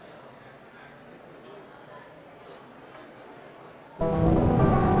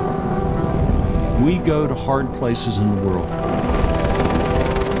We go to hard places in the world.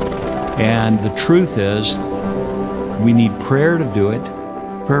 And the truth is, we need prayer to do it.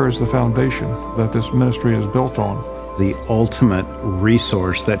 Prayer is the foundation that this ministry is built on. The ultimate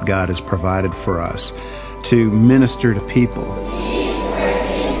resource that God has provided for us to minister to people.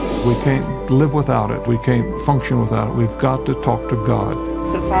 We can't live without it. We can't function without it. We've got to talk to God.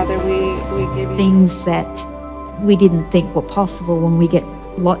 So, Father, we give you things that we didn't think were possible. When we get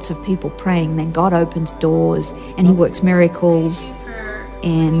lots of people praying, then God opens doors and He works miracles,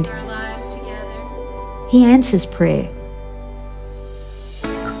 and our lives together. He answers prayer.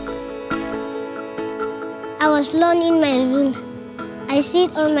 I was alone in my room. I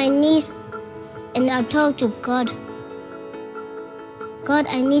sit on my knees and I talk to God. God,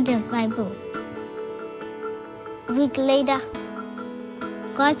 I need a Bible. A week later,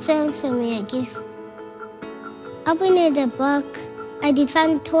 God sent for me a gift. Opening the book, I did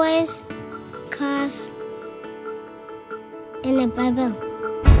find toys, cars, and a Bible.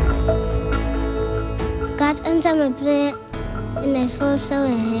 God answered my prayer and I felt so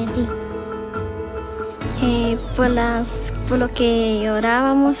happy. Por lo que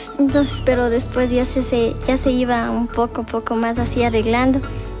orábamos, entonces, pero después ya se iba un poco más así arreglando.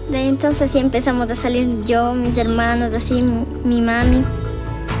 De ahí entonces sí empezamos a salir yo, mis hermanos, así mi mami,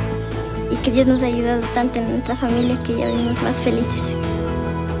 y que Dios nos ha ayudado tanto en nuestra familia que ya vivimos más felices.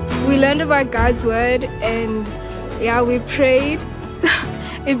 We learned about God's word and we prayed.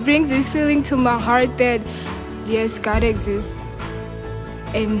 It brings this feeling to my heart that yes, God exists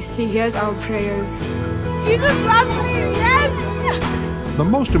and He hears our prayers. Jesus loves me, yes! The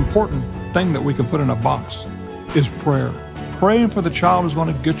most important thing that we can put in a box is prayer. Praying for the child is going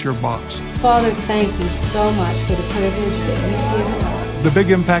to get your box. Father, thank you so much for the privilege that you've given us. The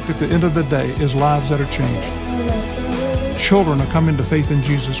big impact at the end of the day is lives that are changed. Children are coming to faith in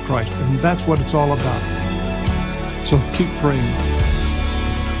Jesus Christ, and that's what it's all about. So keep praying.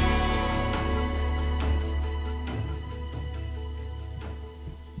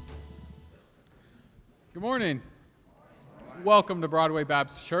 Good morning. Welcome to Broadway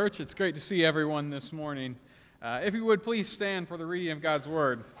Baptist Church. It's great to see everyone this morning. If you would, please stand for the reading of God's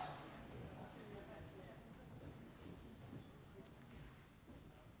Word.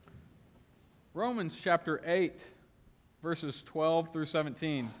 Romans chapter 8, verses 12 through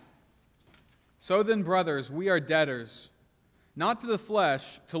 17. So then, brothers, we are debtors, not to the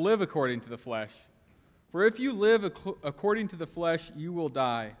flesh, to live according to the flesh. For if you live according to the flesh, you will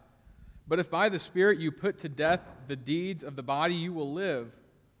die. But if by the Spirit you put to death the deeds of the body, you will live.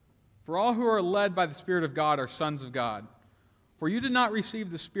 For all who are led by the Spirit of God are sons of God. For you did not receive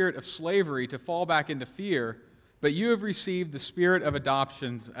the spirit of slavery to fall back into fear, but you have received the Spirit of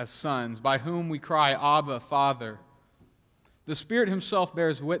adoption as sons, by whom we cry, Abba, Father. The Spirit Himself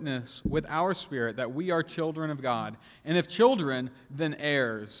bears witness with our spirit that we are children of God. And if children, then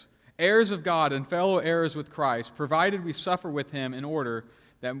heirs, heirs of God and fellow heirs with Christ, provided we suffer with Him in order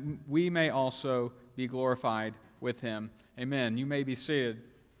that we may also be glorified with Him. Amen. You may be seated.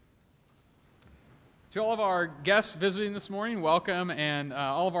 To all of our guests visiting this morning, welcome, and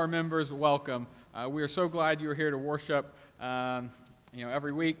all of our members, welcome. We are so glad you're here to worship.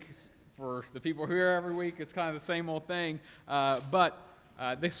 Every week. For the people who are here every week, it's kind of the same old thing. But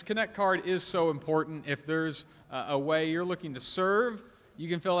this Connect card is so important. If there's a way you're looking to serve, you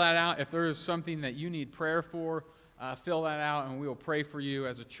can fill that out. If there is something that you need prayer for, fill that out, and we will pray for you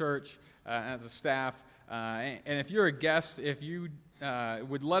as a church, as a staff. And if you're a guest, if you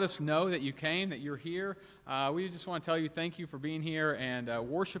would let us know that you came, that you're here, we just want to tell you thank you for being here and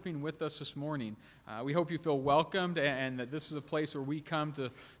worshiping with us this morning. We hope you feel welcomed and that this is a place where we come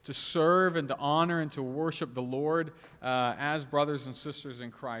to serve and to honor and to worship the Lord as brothers and sisters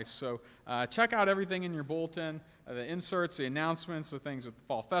in Christ. So check out everything in your bulletin. The inserts, the announcements, the things with the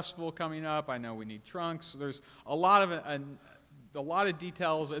Fall Festival coming up. I know we need trunks. There's a lot of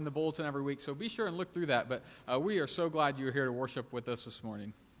details in the bulletin every week, so be sure and look through that. But we are so glad you're here to worship with us this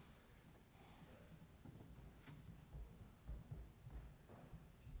morning.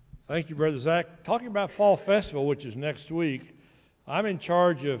 Thank you, Brother Zach. Talking about Fall Festival, which is next week, I'm in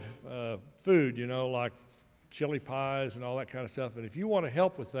charge of food, like chili pies and all that kind of stuff. And if you want to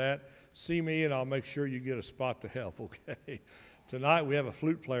help with that, see me and I'll make sure you get a spot to help, okay? Tonight we have a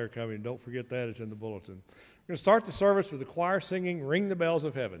flute player coming. Don't forget that. It's in the bulletin. We're going to start the service with the choir singing Ring the Bells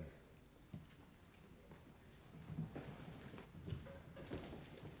of Heaven.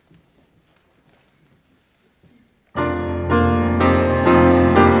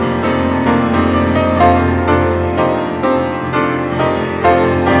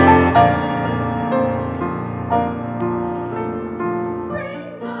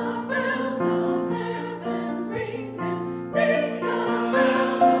 Ring the bells of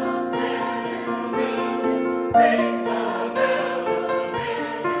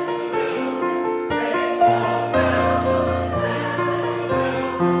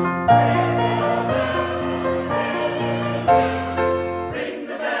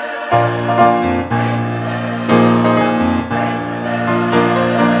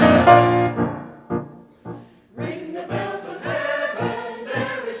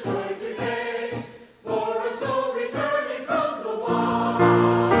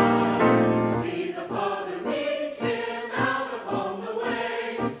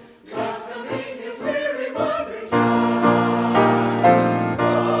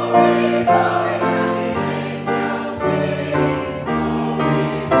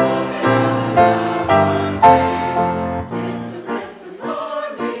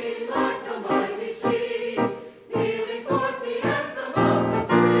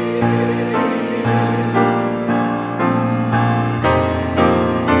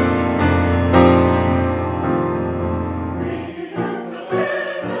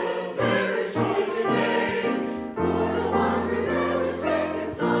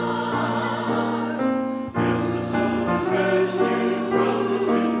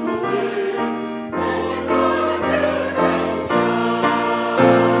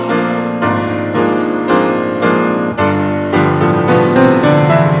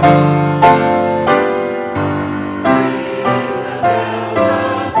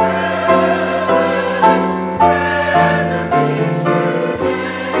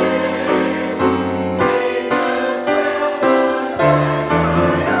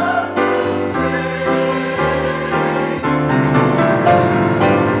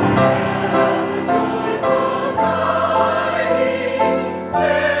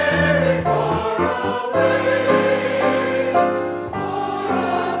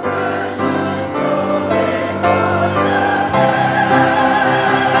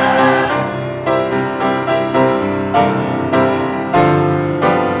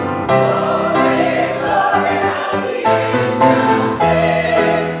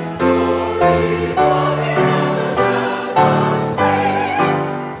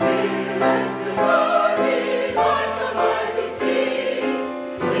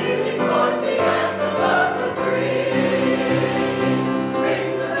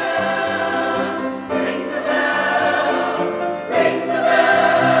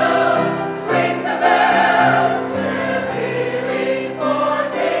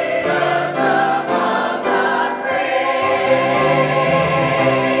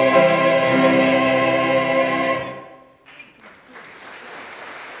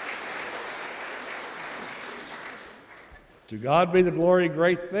God be the glory,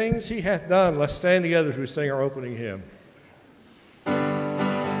 great things he hath done. Let's stand together as we sing our opening hymn.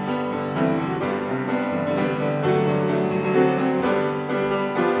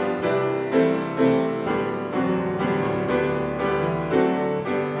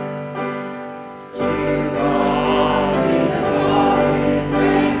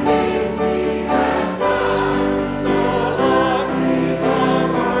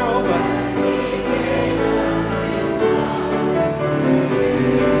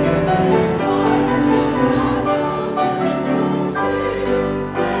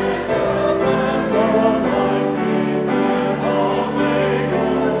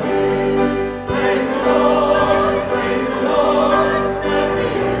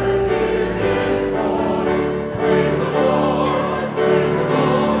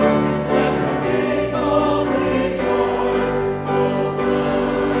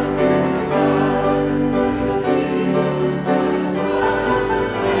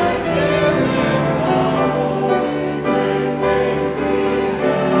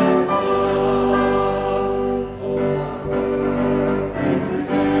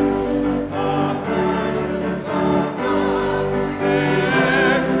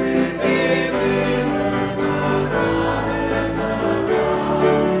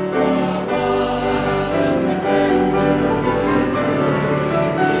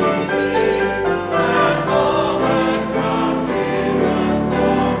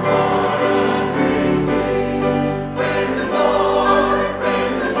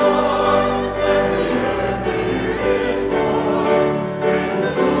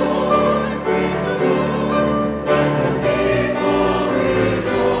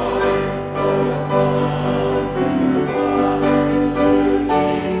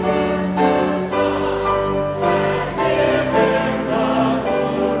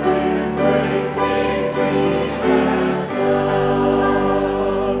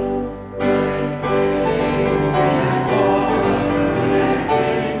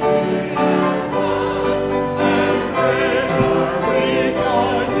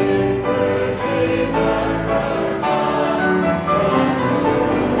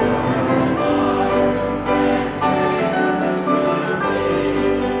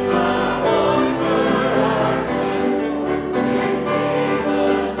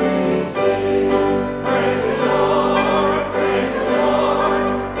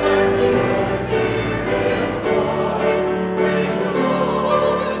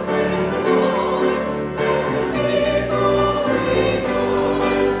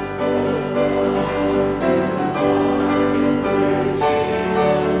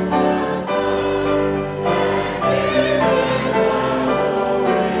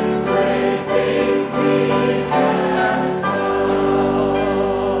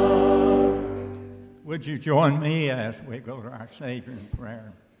 Would you join me as we go to our Savior in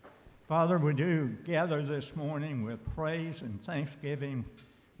prayer? Father, we do gather this morning with praise and thanksgiving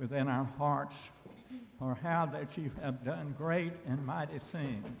within our hearts for how that you have done great and mighty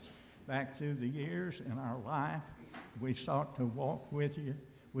things back through the years in our life. We sought to walk with you.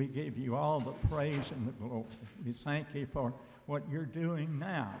 We give you all the praise and the glory. We thank you for what you're doing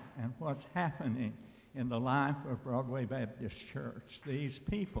now and what's happening in the life of Broadway Baptist Church, these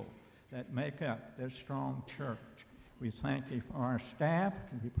people that make up this strong church. We thank you for our staff.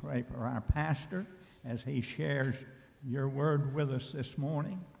 We pray for our pastor as he shares your word with us this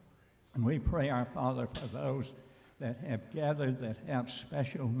morning. And we pray, our Father, for those that have gathered that have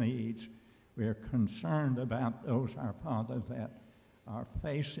special needs. We are concerned about those, our Father, that are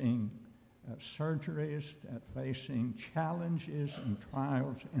facing surgeries, that facing challenges and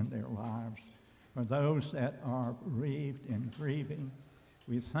trials in their lives. For those that are bereaved and grieving,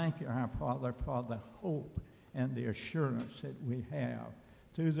 we thank you, our Father, for the hope and the assurance that we have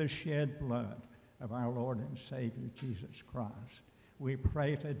through the shed blood of our Lord and Savior, Jesus Christ. We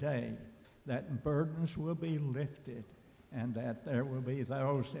pray today that burdens will be lifted and that there will be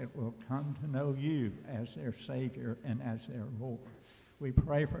those that will come to know you as their Savior and as their Lord. We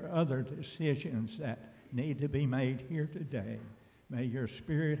pray for other decisions that need to be made here today. May your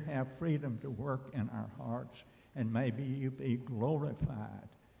Spirit have freedom to work in our hearts, and may you be glorified.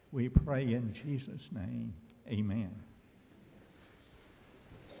 We pray in Jesus' name. Amen.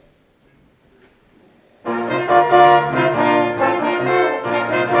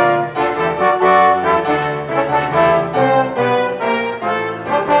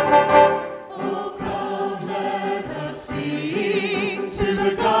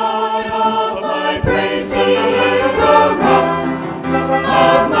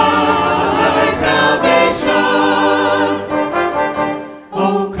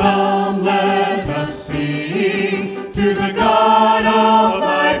 Oh, come, let us sing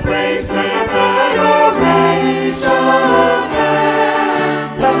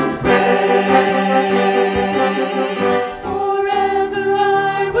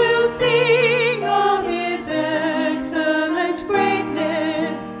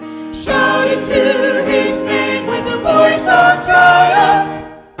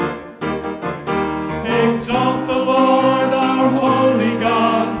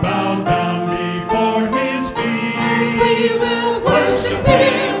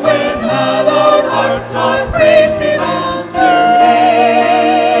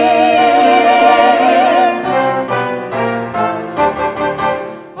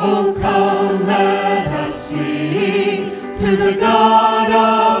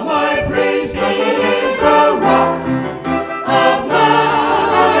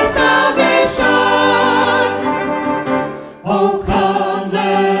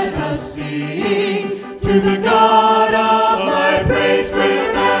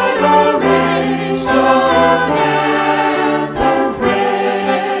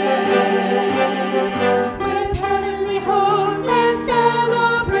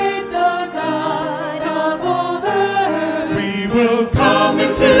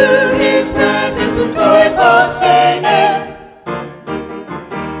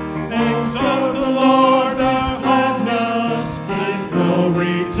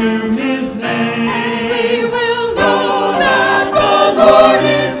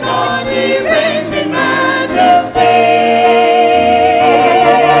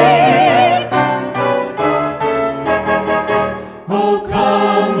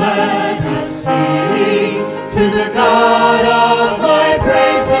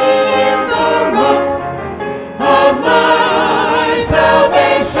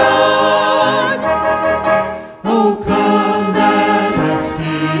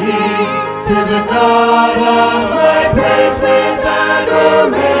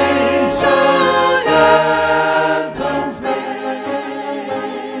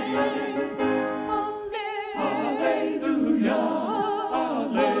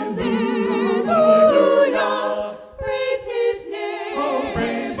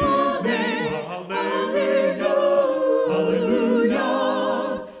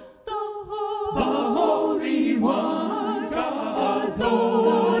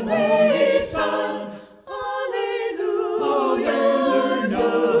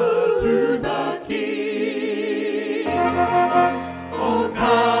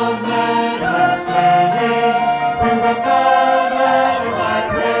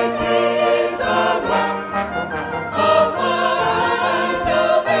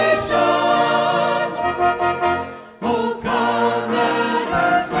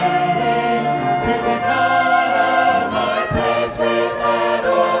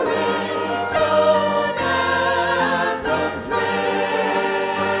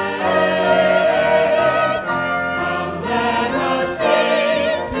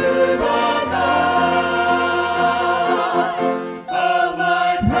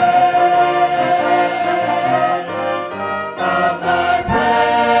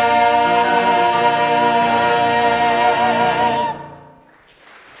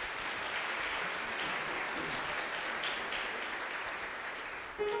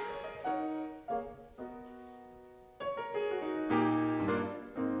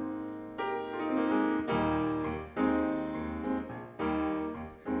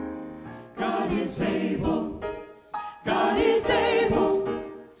is able. God is able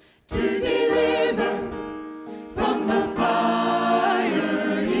to deliver from the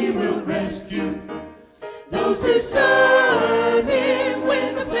fire. He will rescue those who serve Him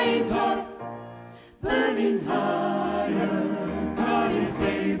when the flames are burning higher. God is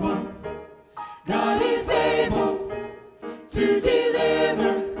able. God is able to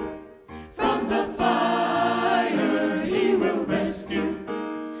deliver from the fire. He will rescue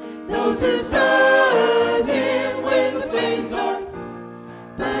those who serve Him when the flames are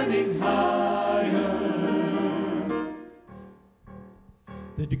burning higher.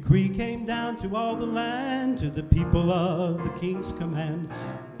 The decree came down to all the land, to the people of the King's command.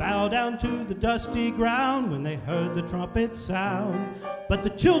 Bow down to the dusty ground when they heard the trumpet sound. But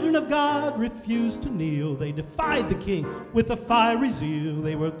the children of God refused to kneel. They defied the king with a fiery zeal.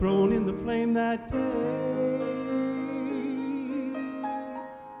 They were thrown in the flame that day.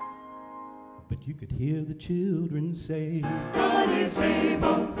 But you could hear the children say, God is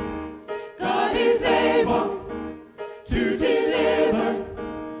able. God is able to deliver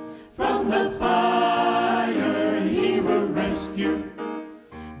from the fire. He will rescue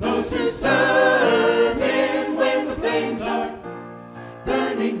those who serve Him when the flames are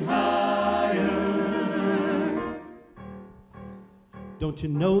burning higher. don't you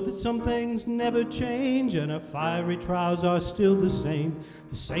know that some things never change and our fiery trials are still the same?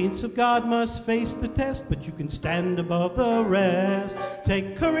 The saints of God must face the test, but you can stand above the rest.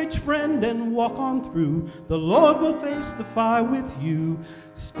 Take courage, friend, and walk on through. The Lord will face the fire with you.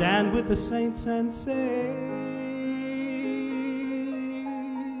 Stand with the saints and say,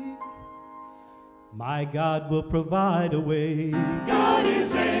 my God will provide a way. God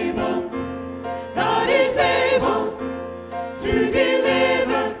is able, God is able to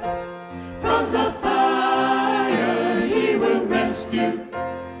deliver from the fire. He will rescue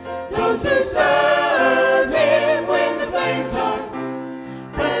those who serve Him when the flames are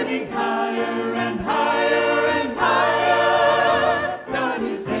burning higher and higher and higher. God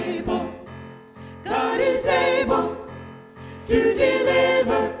is able to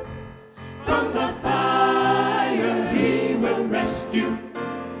deliver from the fire. He will rescue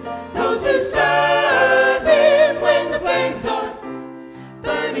those who serve Him when the flames are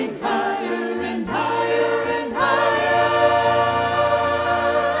burning higher and higher and higher.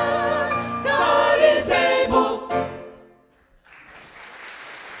 God is able.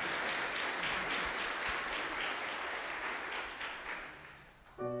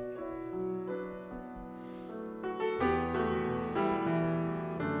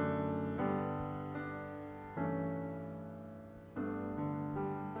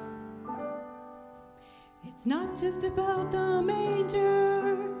 It's not just about the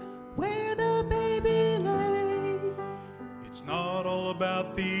manger where the baby lay. It's not all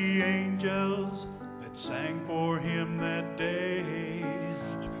about the angels that sang for Him that day.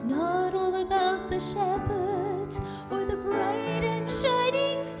 It's not all about the shepherds or the bright and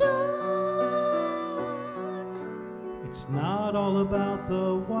shining star. It's not all about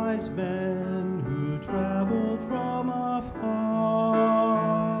the wise men who traveled from afar.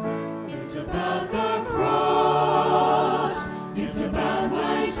 It's about the cross. It's about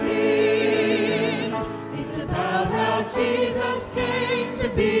my sin. It's about how Jesus came to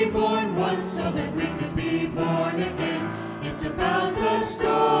be born once so that we could be born again. It's about the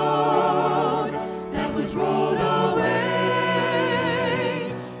stone that was rolled away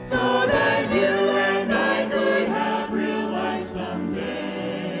so that you and I could have real life someday.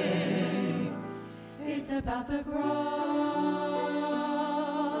 It's about the cross.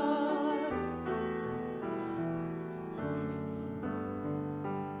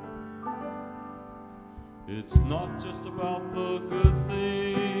 It's not just about the good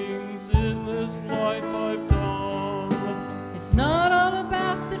things in this life I've done. It's not all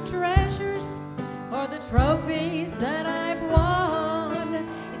about the treasures or the trophies that I've won.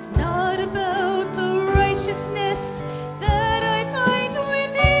 It's not about the righteousness that I find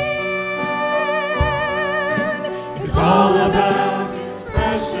within. It's all about His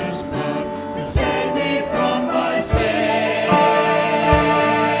precious blood that saved me from my sin.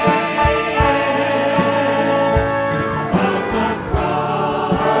 It's about the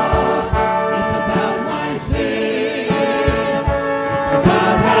cross. It's about my sin. It's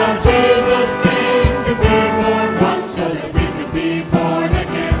about how Jesus came to be born once so that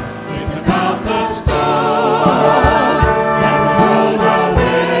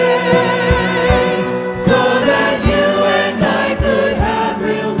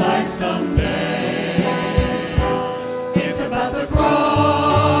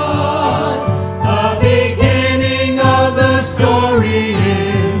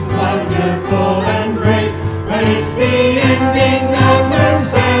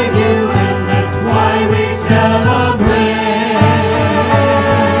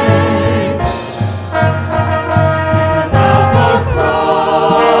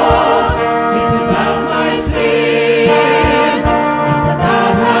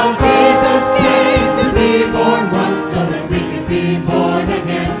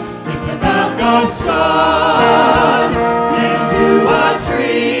of sun into a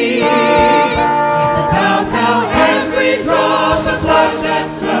tree. It's about how every drop of blood that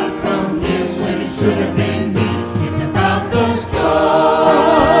flowed from him when it should have been me. It's about the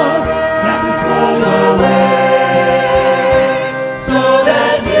storm that was blown away, so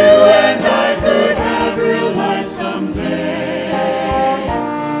that you and I could have real life someday.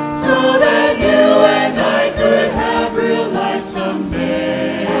 So that you and I could have real life someday.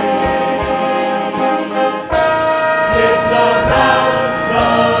 It's about the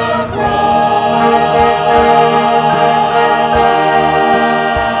cross.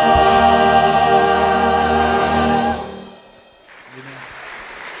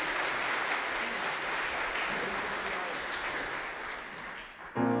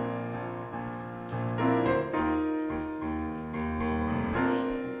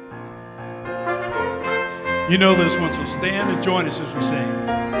 You know this one, so stand and join us as we sing.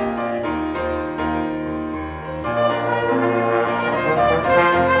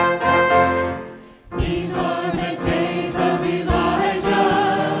 These are the days of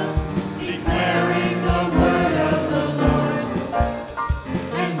Elijah, declaring the word of the Lord.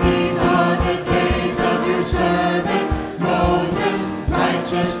 And these are the days of your servant Moses,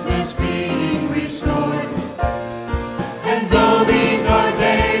 righteousness being restored. And though these are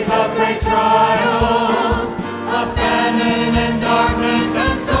days of great trials, of famine and darkness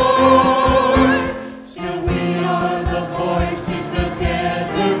and sword, still we are the voice in the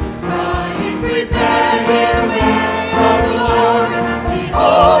desert, crying, prepare the way of the Lord.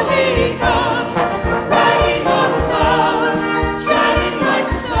 Behold, he comes, riding on the clouds, shining like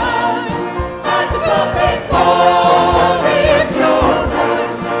the sun. At the trumpet call, lift your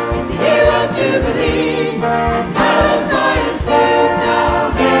voice. It's a year of jubilee, and out of Zion's hills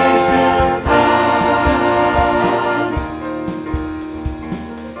salvation comes.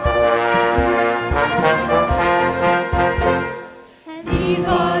 These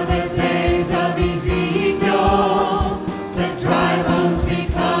are the days of Ezekiel, the dry bones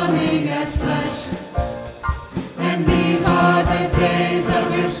becoming as flesh. And these are the days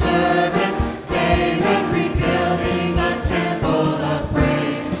of your servant David, rebuilding a temple of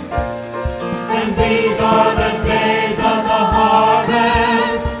praise. And these are the days of the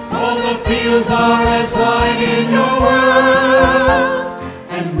harvest, all the fields are as wine in your world.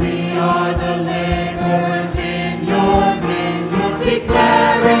 And we are the laborers in your vineyard,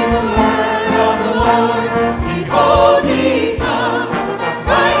 declaring the word of the Lord. Behold, he comes,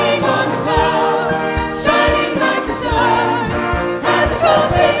 riding on the clouds, shining like the sun. At the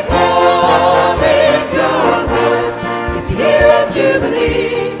trumpet call, lift your voice. It's a year of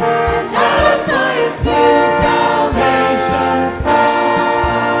jubilee, and out of Zion's hills salvation comes.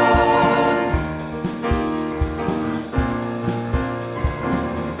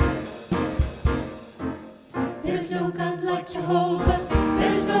 There's no God like Jehovah.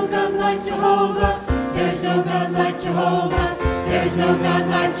 There's no God like Jehovah. There's no God like Jehovah. There's no God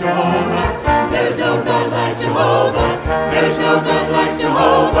like Jehovah. There's no God like Jehovah. There's no God like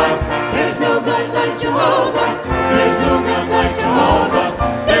Jehovah. There's no God like Jehovah. There's no God like Jehovah.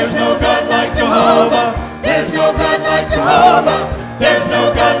 There's no God like Jehovah. There's no God like Jehovah. There's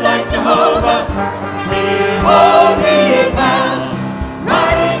no God like Jehovah. Behold, he comes,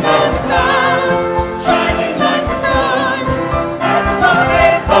 riding on the clouds, shining like the sun. At the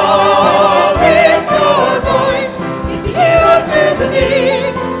trumpet call, lift your voice. It's a year of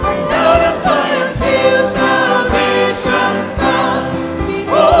jubilee, and out of Zion's hills salvation comes.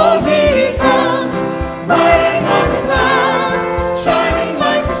 Behold, he comes, riding on the clouds, shining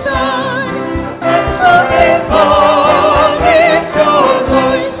like the sun. At the trumpet call, lift your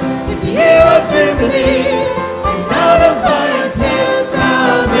voice. It's a year of jubilee, and out of Zion's hills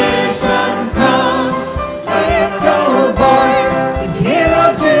salvation comes. Lift your voice. It's a year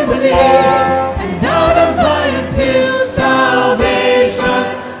of jubilee, and out of Zion's hills salvation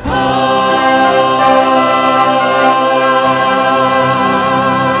comes.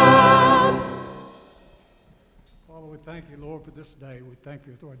 Father, we thank you, Lord, for this day. We thank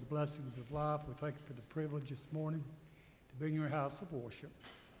you for the blessings of life. We thank you for the privilege this morning to be in your house of worship,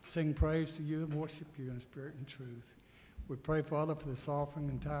 sing praise to you and worship you in spirit and truth. We pray, Father, for this offering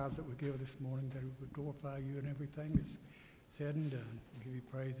and tithes that we give this morning, that we would glorify you in everything that's said and done. We give you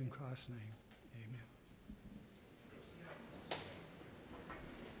praise in Christ's name. Amen.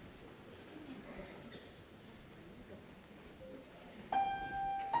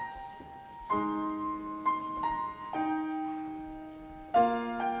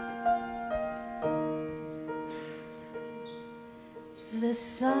 The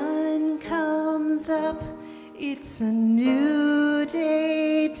sun comes up, it's a new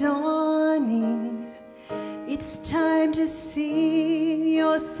day dawning. It's time to sing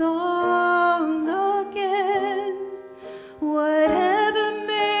your song again. Whatever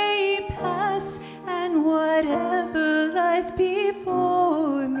may pass and whatever lies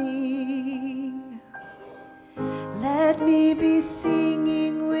before me, let me be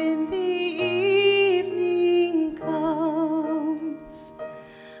singing when the evening comes.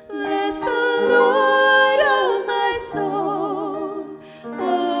 Bless the Lord, oh my soul,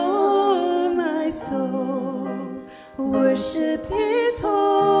 oh my soul, worship His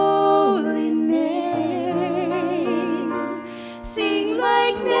holy name. Sing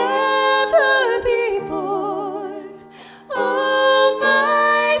like never before, oh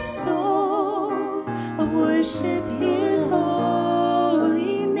my soul, worship His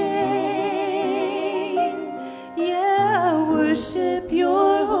holy name. Yeah, worship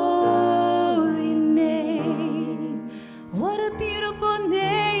your holy name. What a beautiful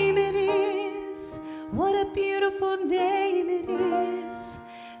name it is. What a beautiful name it is.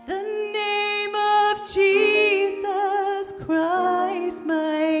 The name of Jesus Christ,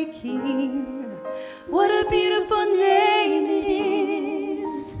 my King. What a beautiful name it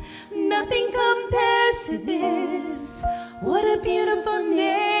is. Nothing compares to this. What a beautiful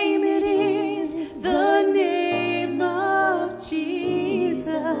name it is. The name of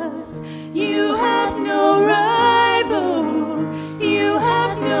Jesus. You have no rival. You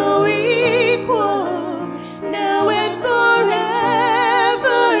have no equal. Now and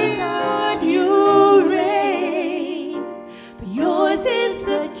forever, God, you reign. For yours is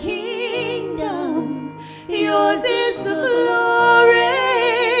the kingdom. Yours is the glory.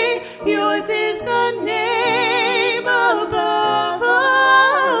 Yours is the name above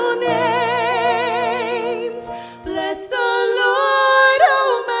all names. Bless the Lord,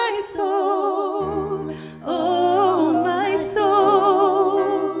 oh my soul, oh my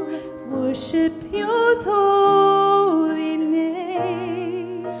soul, worship your holy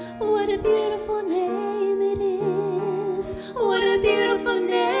name. What a beautiful name it is. What a beautiful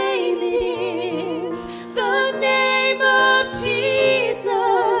name it is. The name of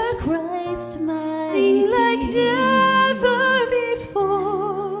Jesus Christ, my Sing like never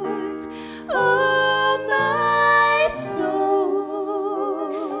before, oh my soul,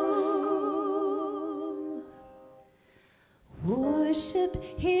 worship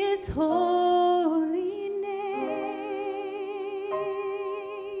His holy name.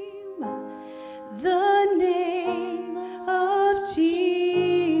 The name of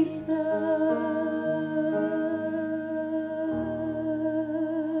Jesus.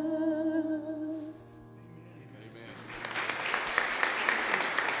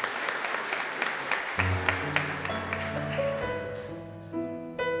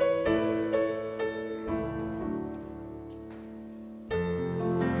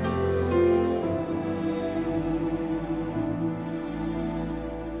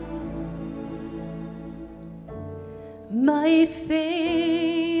 My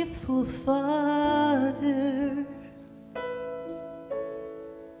faithful Father,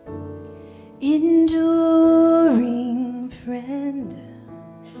 enduring friend,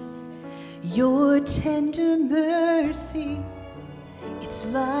 your tender mercy, it's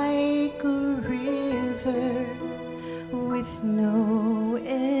like a river with no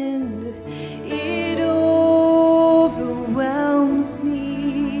end. It overwhelms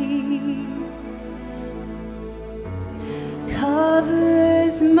me,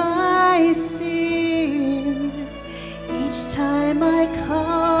 covers my sin each time I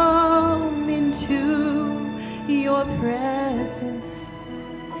come into your presence.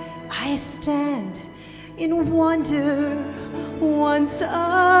 I stand in wonder once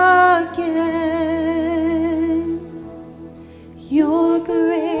again. Your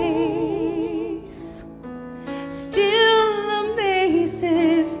grace still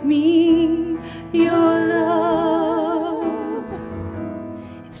amazes me. Your love,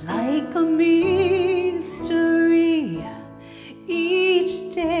 it's like a mystery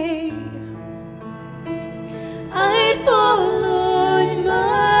each day. I fall on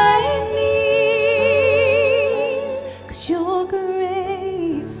my knees, 'cause your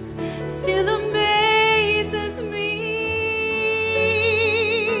grace still amazes me.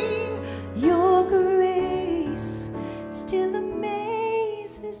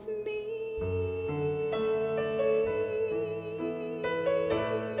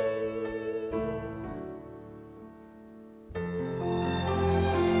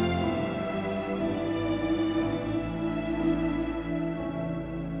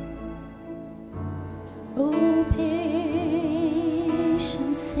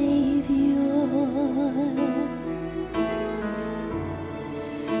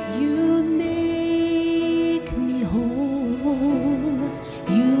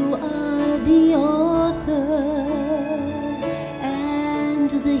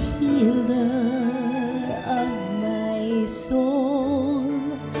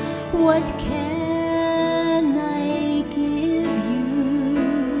 What can I give you,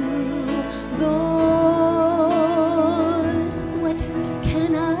 Lord? What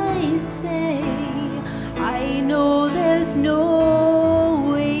can I say? I know there's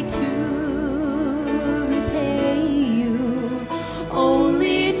no way to repay you,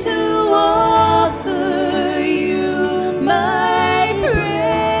 only to offer you my praise.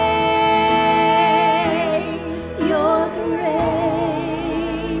 Your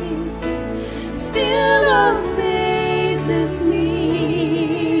grace still amazes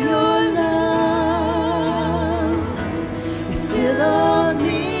me. Your love is still a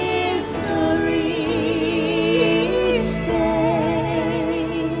mystery each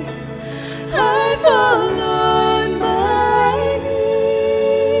day. I fall on my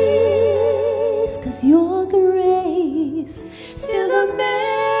knees, 'cause your grace still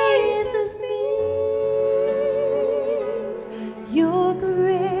amazes me. Your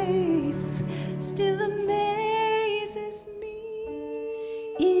grace still amazes me.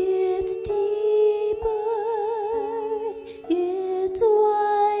 It's deeper, it's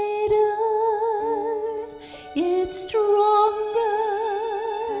wider, it's stronger,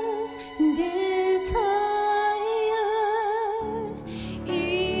 and it's higher.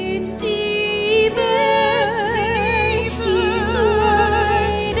 It's deeper, it's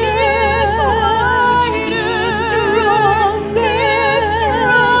wider, it's stronger, it's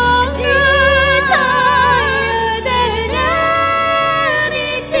higher than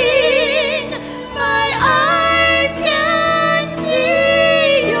anything my eyes can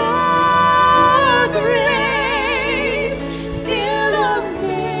see. Your grace still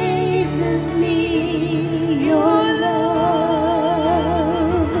amazes me. Your love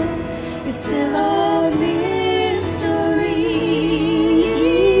is still a mystery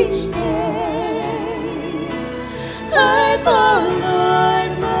each day. I fall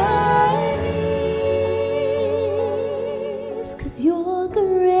on my knees, 'cause your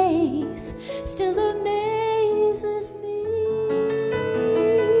grace still amazes me.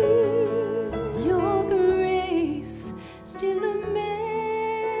 Your grace still amazes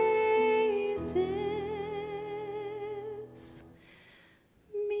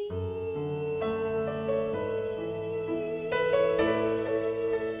me.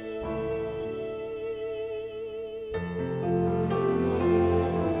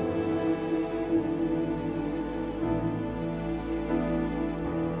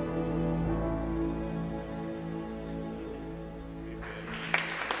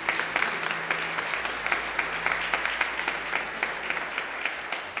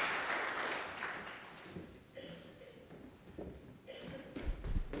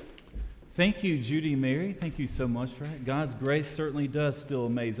 Thank you, Judy and Mary. Thank you so much for that. God's grace certainly does still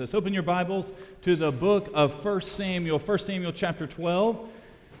amaze us. Open your Bibles to the book of 1 Samuel chapter 12.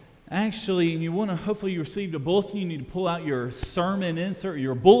 Actually, you want to, hopefully you received a bulletin. You need to pull out your sermon insert,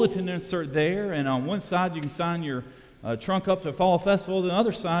 your bulletin insert there. And on one side, you can sign your trunk up to Fall Festival. On the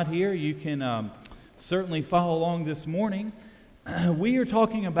other side here, you can certainly follow along this morning. We are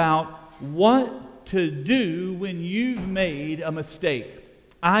talking about what to do when you've made a mistake.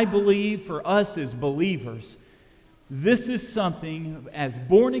 I believe for us as believers, this is something, as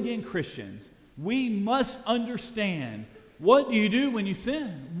born-again Christians, we must understand. What do you do when you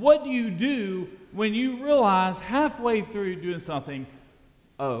sin? What do you do when you realize halfway through doing something,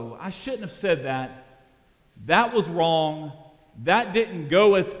 oh, I shouldn't have said that. That was wrong. That didn't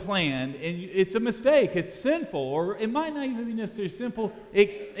go as planned. And it's a mistake. It's sinful. Or it might not even be necessarily sinful.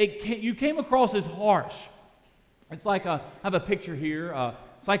 You came across as harsh. It's like, I have a picture here.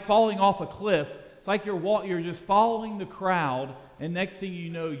 It's like falling off a cliff. It's like you're just following the crowd, and next thing you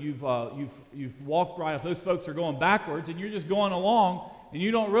know, you've walked right off. Those folks are going backwards, and you're just going along, and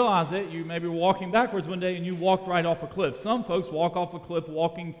you don't realize it. You maybe were walking backwards one day, and you walked right off a cliff. Some folks walk off a cliff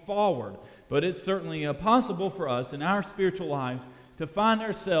walking forward, but it's certainly possible for us in our spiritual lives to find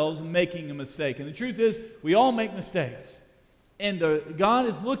ourselves making a mistake. And the truth is, we all make mistakes, and God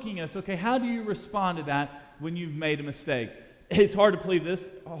is looking at us. Okay, how do you respond to that when you've made a mistake? It's hard to believe this,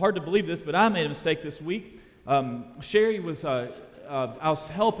 but I made a mistake this week. Sherry was, I was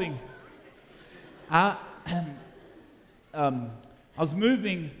helping. I was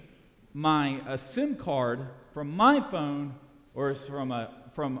moving my SIM card from my phone, or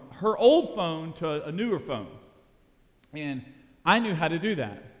from her old phone to a newer phone, and I knew how to do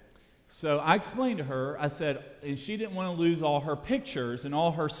that. So I explained to her. I said, and she didn't want to lose all her pictures and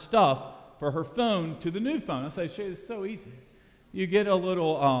all her stuff for her phone to the new phone. I said, Sherry, it's so easy. You get a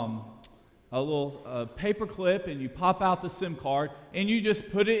little paper clip, and you pop out the SIM card, and you just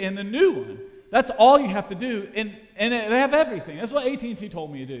put it in the new one. That's all you have to do, and they have everything. That's what AT&T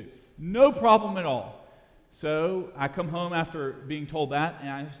told me to do. No problem at all. So I come home after being told that, and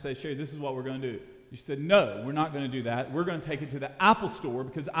I say, Sherry, this is what we're going to do. She said, no, we're not going to do that. We're going to take it to the Apple store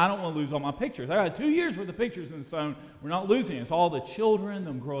because I don't want to lose all my pictures. I got 2 years worth of pictures in this phone. We're not losing it. It's all the children,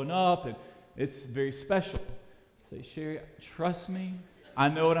 them growing up, and it's very special. I say, Sherry, trust me. I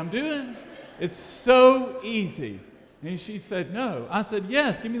know what I'm doing. It's so easy. And she said, no. I said,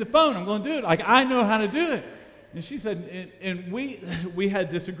 yes, give me the phone. I'm going to do it. Like, I know how to do it. And she said, and we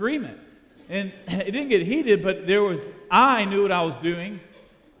had disagreement. And it didn't get heated, but I knew what I was doing.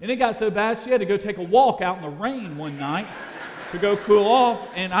 And it got so bad, she had to go take a walk out in the rain one night to go cool off.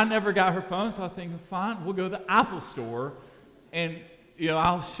 And I never got her phone, so I think, fine, we'll go to the Apple store. And,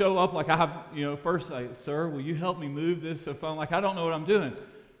 I'll show up like I have, first, like, sir, will you help me move this phone? Like, I don't know what I'm doing.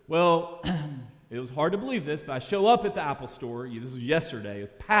 Well, it was hard to believe this, but I show up at the Apple store. This was yesterday. It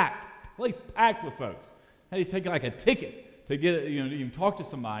was packed, place packed with folks. I had to take like a ticket to get, to even talk to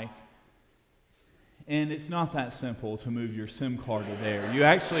somebody. And it's not that simple to move your SIM card to there. You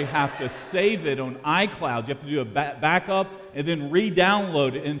actually have to save it on iCloud. You have to do a backup and then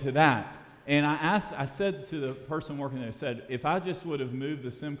re-download it into that. And I said to the person working there, I said, if I just would have moved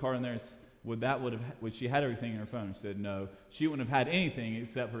the SIM card in there, would she had everything in her phone? She said no. She wouldn't have had anything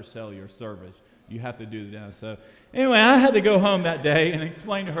except her cellular service. You have to do that. So anyway, I had to go home that day and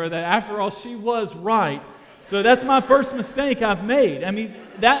explain to her that after all, she was right. So that's my first mistake I've made. I mean,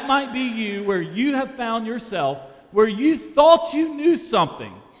 that might be you, where you have found yourself, where you thought you knew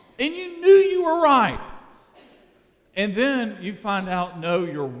something, and you knew you were right. And then you find out, no,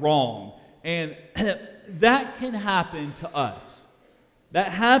 you're wrong. And that can happen to us.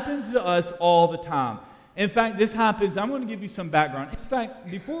 That happens to us all the time. In fact, this happens, I'm going to give you some background. In fact,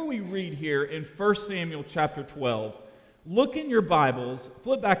 before we read here in 1 Samuel chapter 12, look in your Bibles,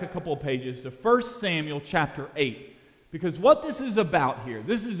 flip back a couple of pages to 1 Samuel chapter 8. Because what this is about here,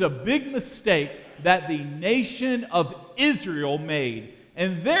 this is a big mistake that the nation of Israel made.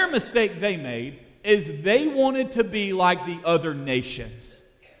 And their mistake they made is they wanted to be like the other nations.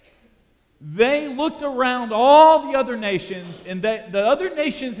 They looked around all the other nations, and the other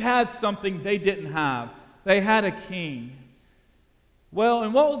nations had something they didn't have. They had a king. Well,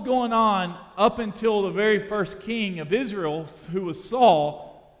 and what was going on up until the very first king of Israel, who was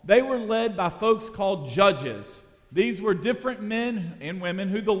Saul, they were led by folks called judges. These were different men and women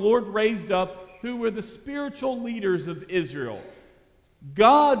who the Lord raised up, who were the spiritual leaders of Israel.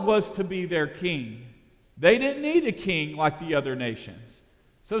 God was to be their king. They didn't need a king like the other nations.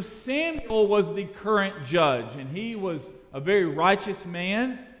 So Samuel was the current judge, and he was a very righteous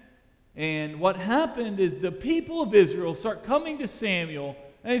man. And what happened is the people of Israel start coming to Samuel,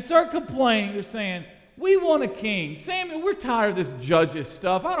 and they start complaining. They're saying, we want a king. Samuel, we're tired of this judges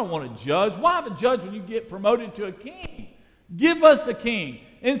stuff. I don't want to judge. Why have a judge when you get promoted to a king? Give us a king.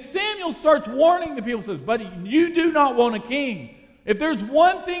 And Samuel starts warning the people, says, buddy, you do not want a king. If there's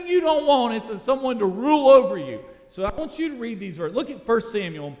one thing you don't want, it's someone to rule over you. So I want you to read these verses. Look at 1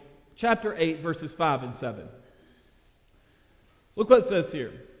 Samuel chapter 8, verses 5 and 7. Look what it says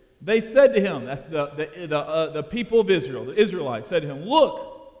here. They said to him, that's the people of Israel, the Israelites, said to him,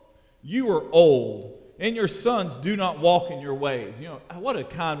 look, you are old, and your sons do not walk in your ways. What a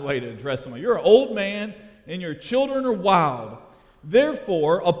kind way to address someone. You're an old man, and your children are wild.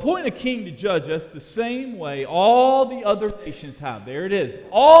 Therefore, appoint a king to judge us the same way all the other nations have. There it is.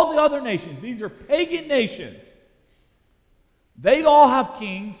 All the other nations. These are pagan nations. They all have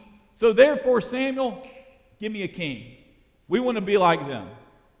kings. So therefore, Samuel, give me a king. We want to be like them.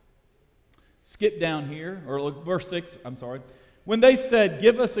 Skip down here, or look, verse 6, I'm sorry. When they said,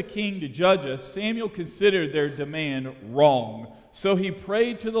 give us a king to judge us, Samuel considered their demand wrong. So he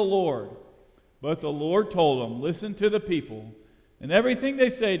prayed to the Lord. But the Lord told him, listen to the people, and everything they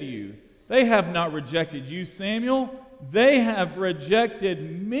say to you. They have not rejected you, Samuel. They have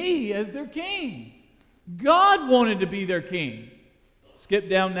rejected me as their king. God wanted to be their king. Skip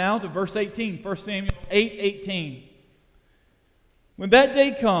down now to verse 18, 1 Samuel 8:18. When that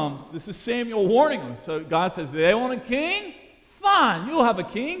day comes, this is Samuel warning them. So God says, they want a king? Fine, you'll have a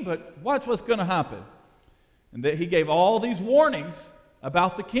king, but watch what's going to happen. And that he gave all these warnings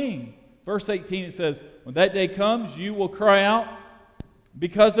about the king. Verse 18, it says, when that day comes, you will cry out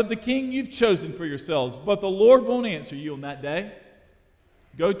because of the king you've chosen for yourselves. But the Lord won't answer you on that day.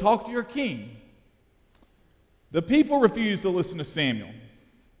 Go talk to your king. The people refused to listen to Samuel.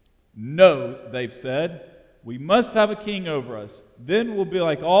 No, they've said, we must have a king over us. Then we'll be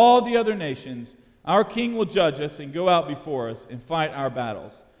like all the other nations. Our king will judge us and go out before us and fight our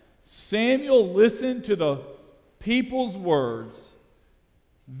battles. Samuel listened to the people's words,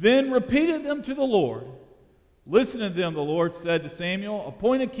 then repeated them to the Lord. Listen to them, the Lord said to Samuel.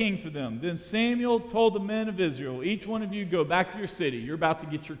 Appoint a king for them. Then Samuel told the men of Israel, each one of you go back to your city. You're about to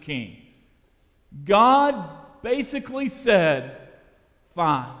get your king. God basically said,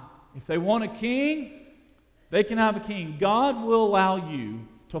 fine. If they want a king, they can have a king. God will allow you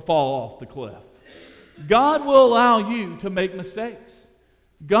to fall off the cliff. God will allow you to make mistakes.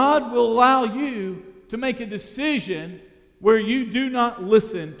 God will allow you to make a decision where you do not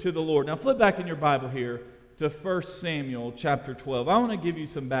listen to the Lord. Now flip back in your Bible here to 1 Samuel chapter 12. I want to give you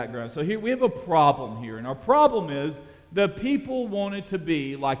some background. So here we have a problem here, and our problem is the people wanted to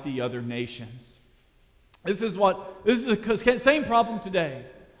be like the other nations. This is the same problem today.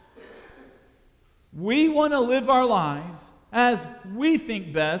 We want to live our lives as we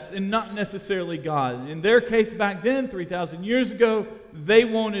think best and not necessarily God. In their case back then, 3,000 years ago, they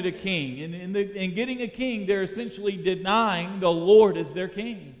wanted a king. And in getting a king, they're essentially denying the Lord as their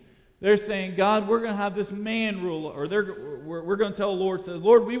king. They're saying, God, we're going to have this man rule, or we're going to tell the Lord,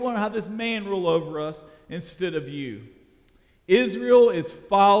 Lord, we want to have this man rule over us instead of you. Israel is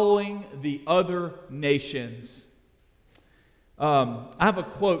following the other nations. I have a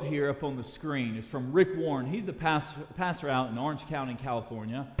quote here up on the screen. It's from Rick Warren. He's the pastor out in Orange County,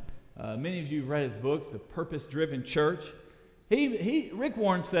 California. Many of you have read his books, The Purpose-Driven Church. Rick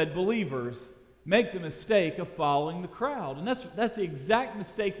Warren said, believers make the mistake of following the crowd. And that's the exact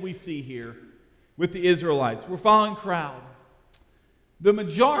mistake we see here with the Israelites. We're following crowd. The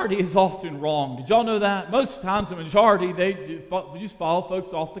majority is often wrong. Did y'all know that? Most times the majority, they just follow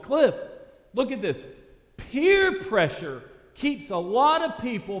folks off the cliff. Look at this. Peer pressure keeps a lot of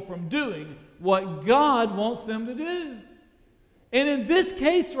people from doing what God wants them to do. And in this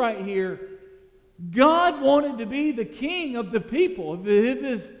case right here, God wanted to be the king of the people, of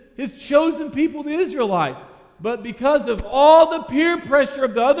his chosen people, the Israelites. But because of all the peer pressure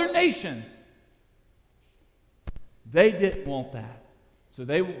of the other nations, they didn't want that. So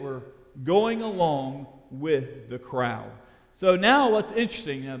they were going along with the crowd. So now what's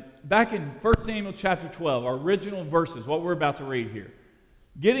interesting, back in 1 Samuel chapter 12, our original verses, what we're about to read here.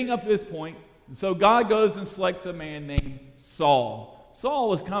 Getting up to this point, so God goes and selects a man named Saul. Saul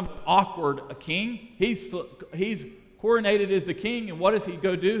was kind of awkward a king. He's coronated as the king, and what does he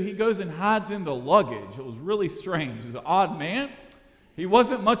go do? He goes and hides in the luggage. It was really strange. He's an odd man. He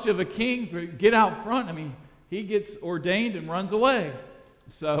wasn't much of a king, but get out front. I mean, he gets ordained and runs away.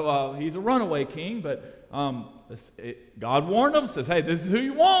 So he's a runaway king, but God warned him, says, hey, this is who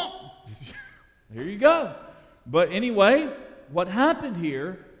you want. Here you go. But anyway, what happened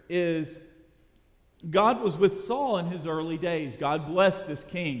here is God was with Saul in his early days. God blessed this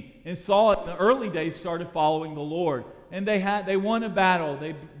king. And Saul in the early days started following the Lord. And they won a battle.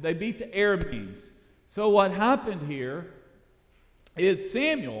 They beat the Arameans. So what happened here is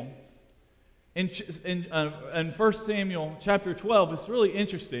Samuel, in 1 Samuel chapter 12, it's really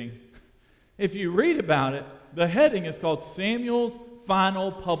interesting. If you read about it, the heading is called Samuel's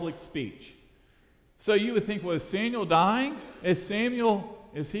Final Public Speech. So you would think, well, is Samuel dying? Is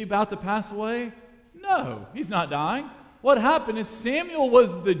he about to pass away? No, he's not dying. What happened is Samuel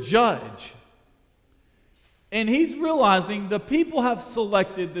was the judge. And he's realizing the people have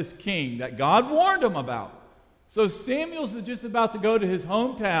selected this king that God warned him about. So Samuel's just about to go to his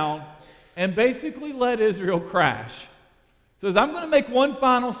hometown and basically let Israel crash. Says, I'm going to make one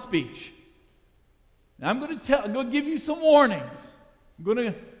final speech. And I'm going to give you some warnings.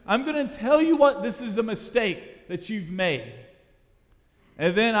 I'm going to tell you what this is a mistake that you've made.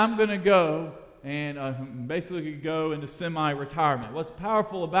 And then I'm going to go and basically go into semi-retirement. What's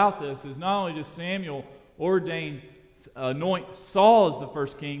powerful about this is not only does Samuel anoint Saul as the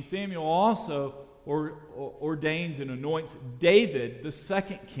first king, Samuel also ordains and anoints David the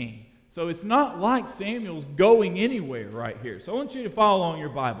second king. So it's not like Samuel's going anywhere right here. So I want you to follow along your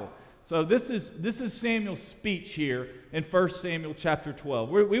Bible. So this is Samuel's speech here in 1 Samuel chapter 12.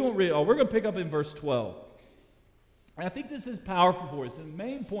 We won't read it all. We're going to pick up in verse 12. And I think this is powerful for us. And the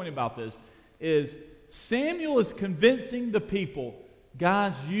main point about this is Samuel is convincing the people,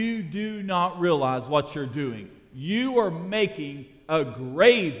 guys, you do not realize what you're doing. You are making a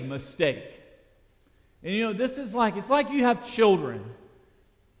grave mistake. And you know, it's like you have children.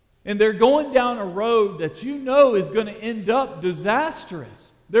 And they're going down a road that you know is going to end up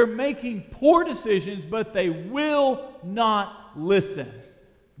disastrous. They're making poor decisions, but they will not listen.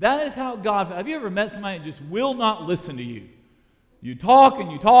 That is how God... Have you ever met somebody that just will not listen to you? You talk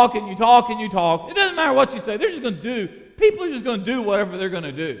and you talk and you talk and you talk. It doesn't matter what you say. They're just going to do... People are just going to do whatever they're going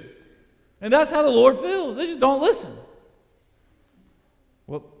to do. And that's how the Lord feels. They just don't listen.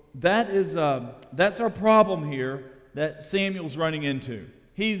 Well, that's our problem here that Samuel's running into.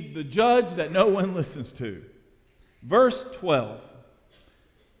 He's the judge that no one listens to. Verse 12.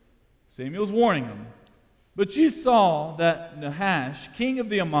 Samuel's warning them. But you saw that Nahash, king of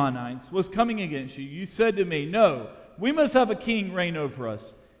the Ammonites, was coming against you. You said to me, no, we must have a king reign over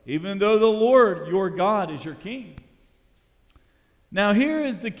us, even though the Lord your God is your king. Now here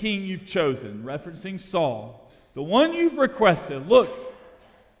is the king you've chosen, referencing Saul, the one you've requested. Look,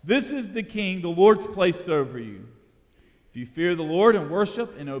 this is the king the Lord's placed over you. If you fear the Lord and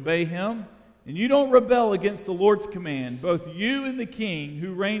worship and obey him, and you don't rebel against the Lord's command, both you and the king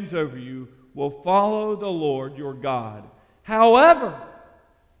who reigns over you will follow the Lord your God. However,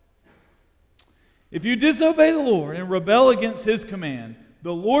 if you disobey the Lord and rebel against his command,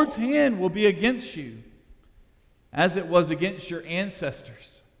 the Lord's hand will be against you, as it was against your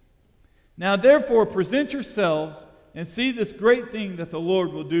ancestors. Now therefore present yourselves and see this great thing that the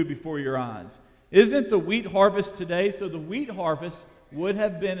Lord will do before your eyes. Isn't the wheat harvest today? So the wheat harvest would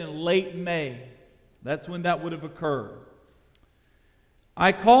have been in late May. That's when that would have occurred.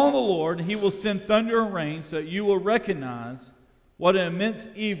 I call on the Lord, and he will send thunder and rain, so that you will recognize what an immense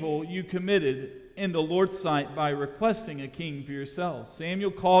evil you committed in the Lord's sight by requesting a king for yourselves.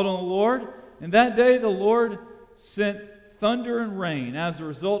 Samuel called on the Lord, and that day the Lord sent thunder and rain. As a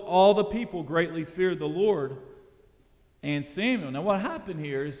result, all the people greatly feared the Lord and Samuel. Now what happened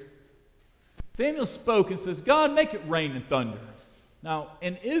here is Samuel spoke and says, God, make it rain and thunder. Now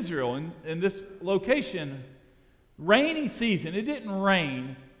in Israel, in this location, rainy season, it didn't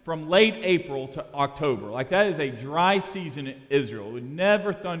rain from late April to October. Like that is a dry season in Israel. It would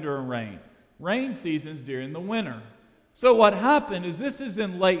never thunder and rain. Rain seasons during the winter. So what happened is this is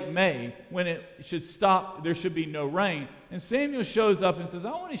in late May when it should stop, there should be no rain. And Samuel shows up and says,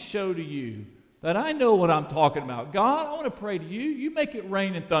 I want to show to you that I know what I'm talking about. God, I want to pray to you. You make it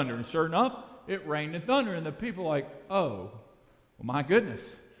rain and thunder. And sure enough, it rained and thunder. And the people are like, oh, well, my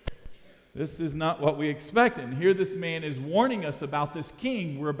goodness. This is not what we expected. And here this man is warning us about this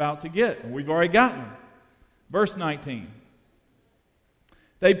king we're about to get. And we've already gotten him. Verse 19.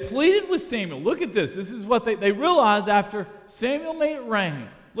 They pleaded with Samuel. Look at this. This is what they realized after Samuel made it rain.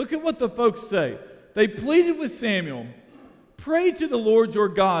 Look at what the folks say. They pleaded with Samuel, pray to the Lord your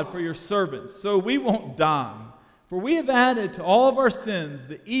God for your servants, so we won't die. For we have added to all of our sins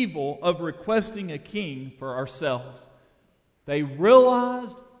the evil of requesting a king for ourselves. They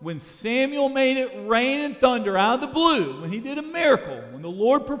realized when Samuel made it rain and thunder out of the blue, when he did a miracle, when the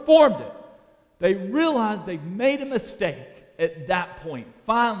Lord performed it, they realized they made a mistake. At that point,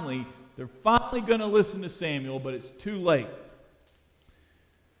 they're finally going to listen to Samuel, but it's too late.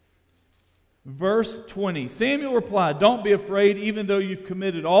 Verse 20, Samuel replied, don't be afraid, even though you've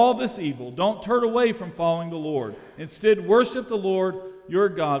committed all this evil. Don't turn away from following the Lord. Instead, worship the Lord your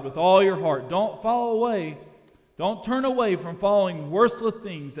God with all your heart. Don't turn away from following worthless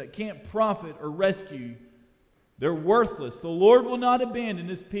things that can't profit or rescue you. They're worthless. The Lord will not abandon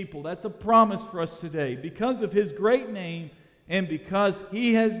his people. That's a promise for us today. Because of his great name, and because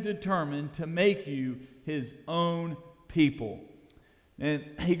he has determined to make you his own people. And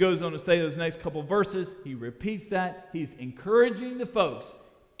he goes on to say those next couple verses. He repeats that. He's encouraging the folks.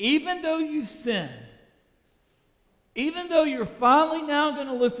 Even though you've sinned, even though you're finally now going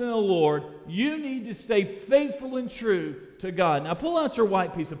to listen to the Lord, you need to stay faithful and true to God. Now pull out your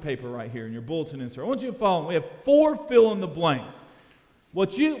white piece of paper right here in your bulletin insert. I want you to follow. We have 4 fill in the blanks.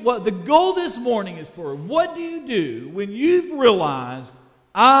 What the goal this morning is for, what do you do when you've realized,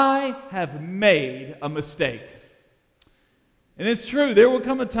 I have made a mistake? And it's true, there will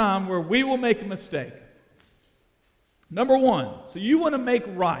come a time where we will make a mistake. Number 1, so you want to make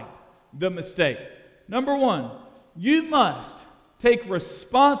right the mistake. Number 1, you must take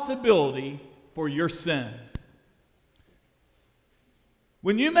responsibility for your sin.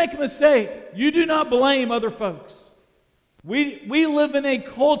 When you make a mistake, you do not blame other folks. We live in a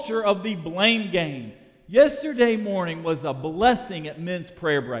culture of the blame game. Yesterday morning was a blessing at men's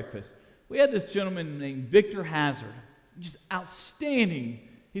prayer breakfast. We had this gentleman named Victor Hazard, just outstanding.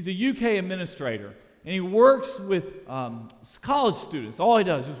 He's a UK administrator, and he works with college students. All he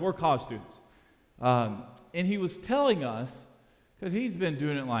does is work college students. And he was telling us, because he's been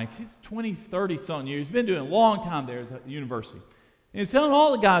doing it like, he's 20s, 30-something years. He's been doing it a long time there at the university. And he's telling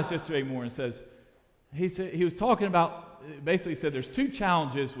all the guys yesterday morning, he was talking about, basically said there's 2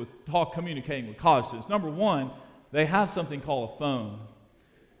 challenges with communicating with college students. Number 1, they have something called a phone.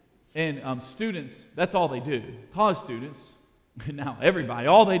 And students, that's all they do. College students, now everybody,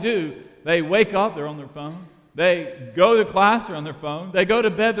 all they do, they wake up, they're on their phone. They go to class, they're on their phone. They go to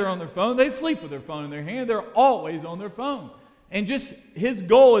bed, they're on their phone. They sleep with their phone in their hand. They're always on their phone. And just his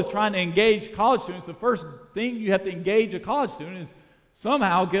goal is trying to engage college students. The first thing you have to engage a college student is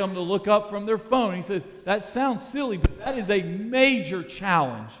Somehow get them to look up from their phone. He says, that sounds silly, but that is a major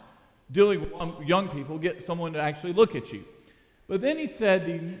challenge, dealing with young people, get someone to actually look at you. But then he said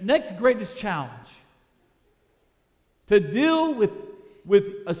the next greatest challenge to deal with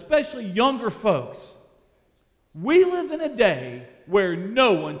especially younger folks, we live in a day where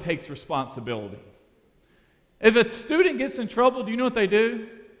no one takes responsibility. If a student gets in trouble, do you know what they do?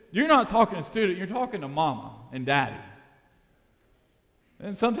 You're not talking to a student, you're talking to mama and daddy.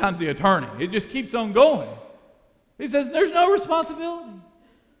 And sometimes the attorney. It just keeps on going. He says there's no responsibility.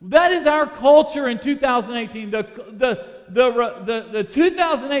 That is our culture in 2018. The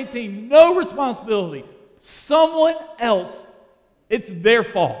 2018, no responsibility. Someone else, it's their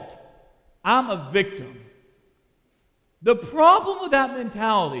fault. I'm a victim. The problem with that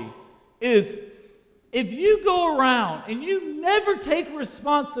mentality is if you go around and you never take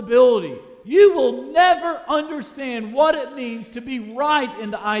responsibility, you will never understand what it means to be right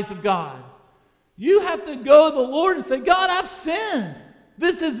in the eyes of God. You have to go to the Lord and say, God, I've sinned.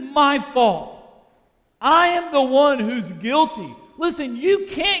 This is my fault. I am the one who's guilty. Listen, you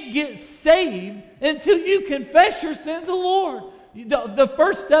can't get saved until you confess your sins to the Lord. The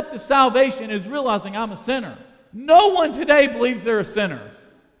first step to salvation is realizing I'm a sinner. No one today believes they're a sinner.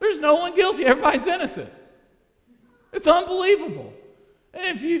 There's no one guilty. Everybody's innocent. It's unbelievable.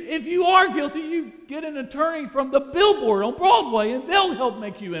 And if you are guilty, you get an attorney from the billboard on Broadway, and they'll help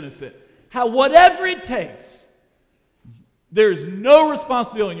make you innocent. Whatever it takes, there's no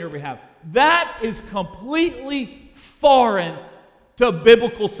responsibility on your behalf. That is completely foreign to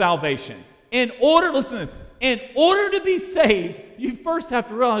biblical salvation. Listen to this, in order to be saved, you first have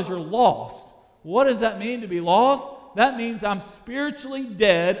to realize you're lost. What does that mean to be lost? That means I'm spiritually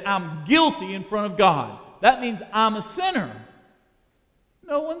dead. I'm guilty in front of God. That means I'm a sinner.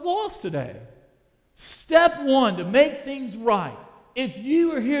 No one's lost today. Step one to make things right. If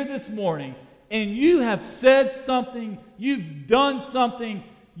you are here this morning and you have said something, you've done something,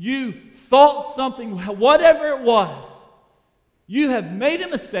 you thought something, whatever it was, you have made a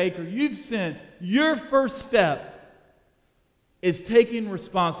mistake or you've sinned, your first step is taking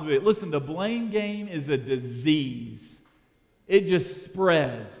responsibility. Listen, the blame game is a disease. It just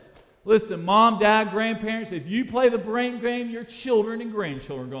spreads. Listen, mom, dad, grandparents, if you play the blame game, your children and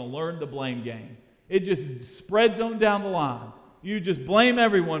grandchildren are going to learn the blame game. It just spreads on down the line. You just blame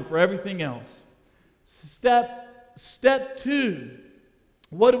everyone for everything else. Step two,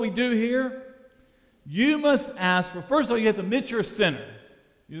 what do we do here? You must ask for, first of all, you have to admit you're a sinner.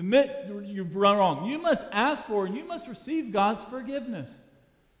 You admit you've run wrong. You must ask for and you must receive God's forgiveness.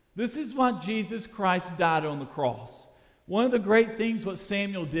 This is why Jesus Christ died on the cross. One of the great things what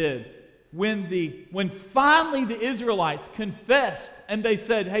Samuel did, when finally the Israelites confessed and they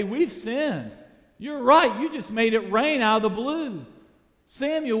said, hey, we've sinned. You're right, you just made it rain out of the blue.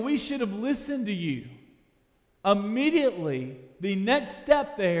 Samuel, we should have listened to you. Immediately, the next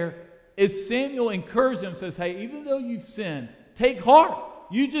step there is Samuel encouraged them and says, hey, even though you've sinned, take heart.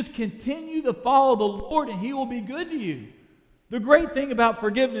 You just continue to follow the Lord and He will be good to you. The great thing about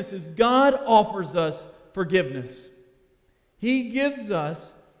forgiveness is God offers us forgiveness. He gives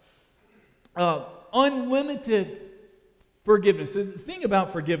us unlimited forgiveness. The thing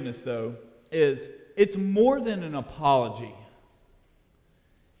about forgiveness, though, is it's more than an apology.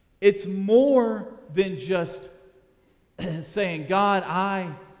 It's more than just saying, God,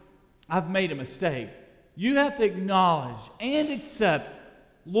 I've made a mistake. You have to acknowledge and accept,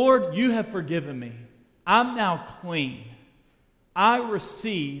 Lord, you have forgiven me. I'm now clean. I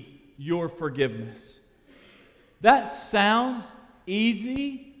receive your forgiveness. That sounds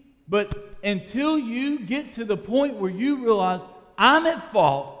easy, but until you get to the point where you realize I'm at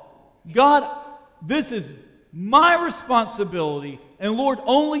fault, God, this is my responsibility, and Lord,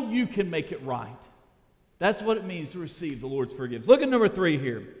 only you can make it right. That's what it means to receive the Lord's forgiveness. Look at number 3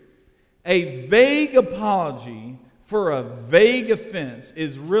 here. A vague apology for a vague offense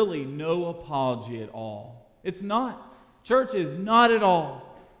is really no apology at all. It's not. Church is not at all.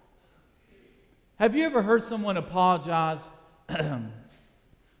 Have you ever heard someone apologize?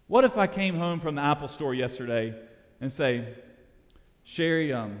 What if I came home from the Apple store yesterday and say,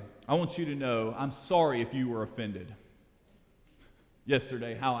 Sherry, I want you to know I'm sorry if you were offended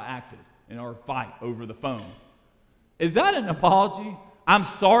yesterday, how I acted in our fight over the phone. Is that an apology? I'm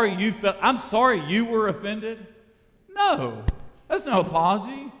sorry you were offended? No, that's no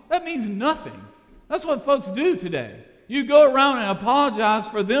apology. That means nothing. That's what folks do today. You go around and apologize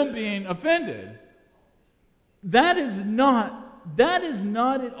for them being offended. That is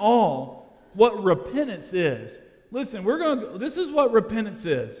not at all what repentance is. Listen, this is what repentance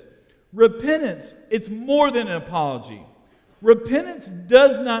is. Repentance, it's more than an apology. Repentance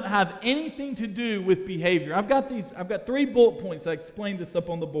does not have anything to do with behavior. I've got 3 bullet points that explain this up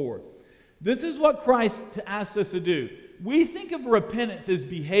on the board. This is what Christ asks us to do. We think of repentance as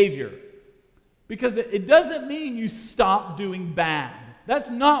behavior because it doesn't mean you stop doing bad. That's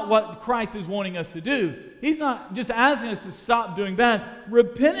not what Christ is wanting us to do. He's not just asking us to stop doing bad.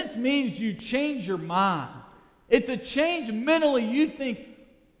 Repentance means you change your mind. It's a change mentally. You think,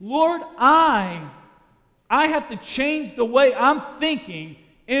 Lord, I have to change the way I'm thinking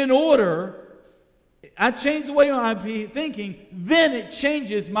I change the way I'm thinking, then it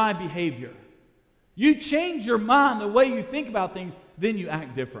changes my behavior. You change your mind, the way you think about things, then you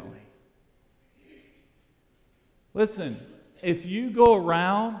act differently. Listen, if you go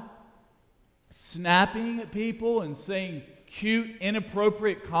around snapping at people and saying cute,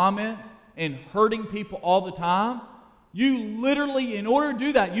 inappropriate comments and hurting people all the time, you literally, in order to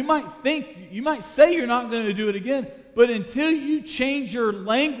do that, you might say you're not going to do it again, but until you change your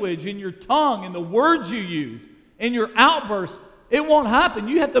language and your tongue and the words you use and your outbursts, it won't happen.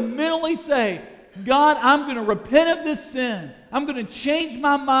 You have to mentally say, God, I'm going to repent of this sin. I'm going to change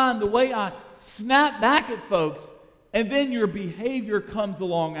my mind the way I snap back at folks, and then your behavior comes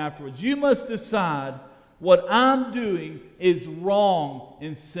along afterwards. You must decide what I'm doing is wrong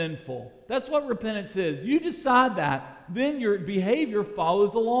and sinful. That's what repentance is. You decide that, then your behavior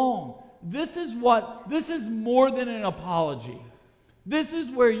follows along. This is more than an apology. This is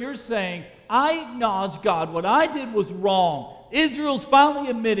where you're saying, I acknowledge, God, what I did was wrong. Israel's finally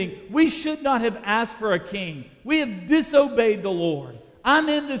admitting we should not have asked for a king. We have disobeyed the Lord. I'm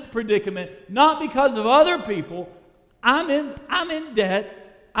in this predicament not because of other people. I'm in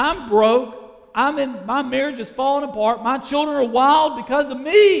debt. I'm broke. My marriage is falling apart. My children are wild because of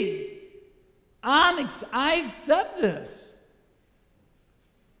me. I accept this.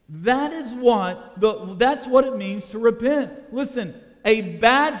 That's what it means to repent. Listen, a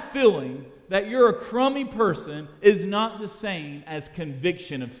bad feeling that you're a crummy person is not the same as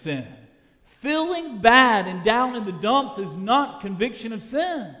conviction of sin. Feeling bad and down in the dumps is not conviction of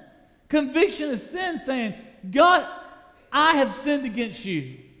sin. Conviction of sin saying, God, I have sinned against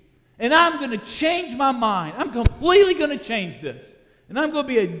you. And I'm going to change my mind. I'm completely going to change this. And I'm going to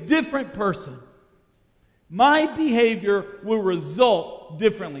be a different person. My behavior will result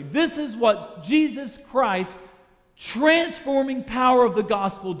differently. This is what Jesus Christ, transforming power of the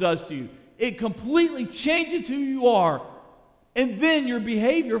gospel, does to you. It completely changes who you are, and then your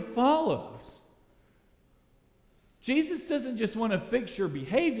behavior follows. Jesus doesn't just want to fix your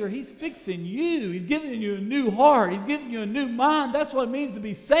behavior, He's fixing you. He's giving you a new heart. He's giving you a new mind. That's what it means to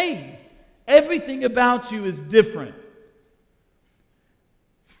be saved. Everything about you is different.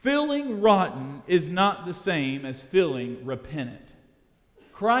 Feeling rotten is not the same as feeling repentant.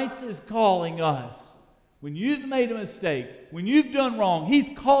 Christ is calling us. When you've made a mistake, when you've done wrong, He's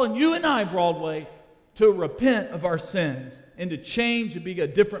calling you and I, Broadway, to repent of our sins and to change and be a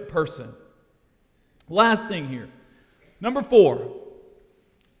different person. Last thing here. Number 4.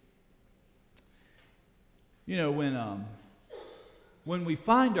 You know, when we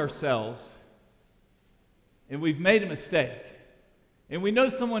find ourselves and we've made a mistake, and we know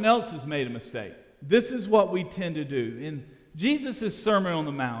someone else has made a mistake, this is what we tend to do. In Jesus' Sermon on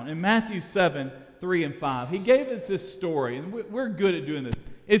the Mount, in Matthew 7, 3 and 5, He gave us this story, and we're good at doing this.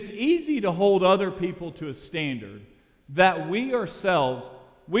 It's easy to hold other people to a standard that we ourselves,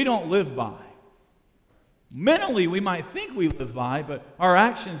 we don't live by. Mentally, we might think we live by, but our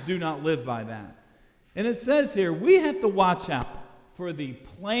actions do not live by that. And it says here, we have to watch out for the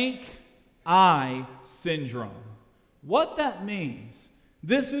plank eye syndrome. What that means,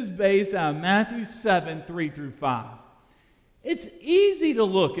 this is based on Matthew 7, 3 through 5. It's easy to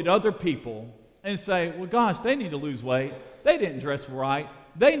look at other people and say, well, gosh, they need to lose weight. They didn't dress right.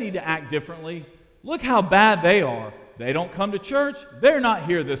 They need to act differently. Look how bad they are. They don't come to church. They're not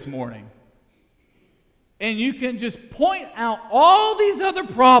here this morning. And you can just point out all these other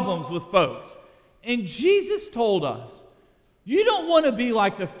problems with folks. And Jesus told us, you don't want to be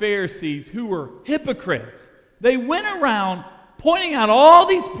like the Pharisees who were hypocrites. They went around pointing out all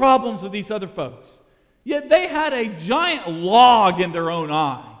these problems with these other folks. Yet they had a giant log in their own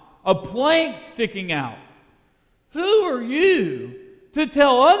eye, a plank sticking out. Who are you to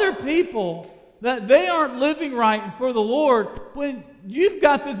tell other people that they aren't living right for the Lord when you've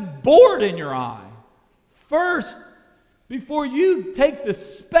got this board in your eye? First, before you take the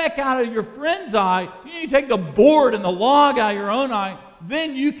speck out of your friend's eye, you need to take the board and the log out of your own eye.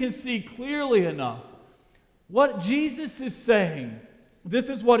 Then you can see clearly enough. What Jesus is saying, this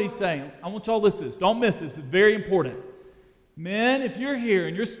is what He's saying. I want y'all to listen to this. Don't miss this. It's very important. Men, if you're here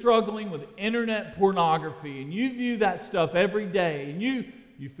and you're struggling with internet pornography and you view that stuff every day and you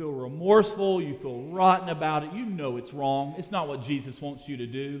feel remorseful, you feel rotten about it, you know it's wrong. It's not what Jesus wants you to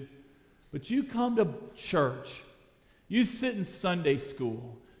do. But you come to church, you sit in Sunday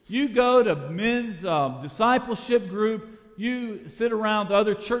school, you go to men's discipleship group, you sit around the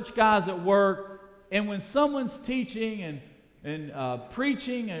other church guys at work, and when someone's teaching and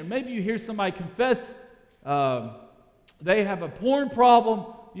preaching, and maybe you hear somebody confess they have a porn problem,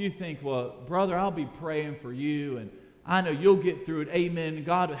 you think, well, brother, I'll be praying for you, and I know you'll get through it. Amen.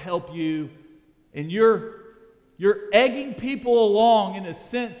 God will help you. And you're egging people along in a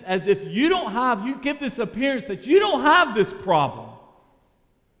sense as if you give this appearance that you don't have this problem.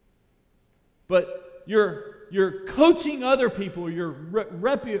 But you're coaching other people, you're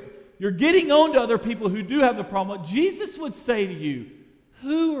getting on to other people who do have the problem. What Jesus would say to you,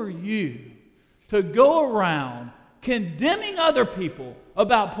 who are you to go around condemning other people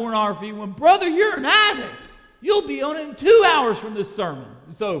about pornography when, brother, you're an addict? You'll be on it in 2 hours from this sermon.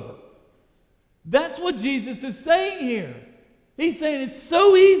 It's over. That's what Jesus is saying here. He's saying it's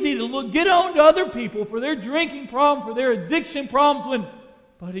so easy to get on to other people for their drinking problem, for their addiction problems, when,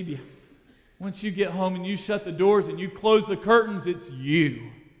 buddy, once you get home and you shut the doors and you close the curtains, it's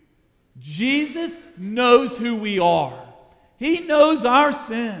you. Jesus knows who we are. He knows our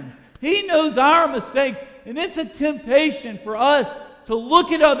sins. He knows our mistakes. And it's a temptation for us to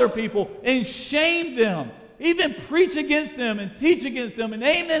look at other people and shame them, even preach against them and teach against them and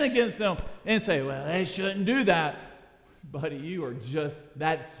amen against them and say, well, they shouldn't do that. Buddy,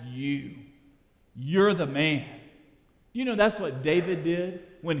 that's you. You're the man. You know, that's what David did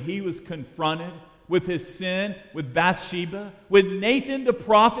when he was confronted with his sin with Bathsheba. When Nathan the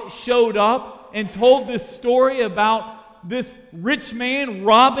prophet showed up and told this story about this rich man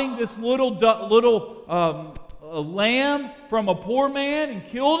robbing this little lamb from a poor man and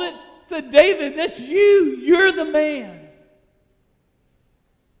killed it, said, David, that's you. You're the man.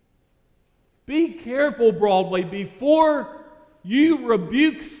 Be careful, Broadway, before you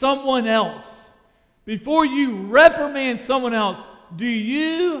rebuke someone else, before you reprimand someone else. Do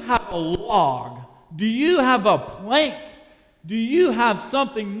you have a log? Do you have a plank? Do you have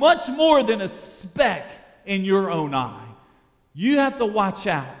something much more than a speck in your own eye? You have to watch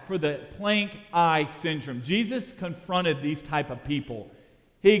out for the plank eye syndrome. Jesus confronted these type of people.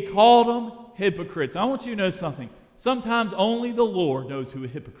 He called them hypocrites. I want you to know something. Sometimes only the Lord knows who a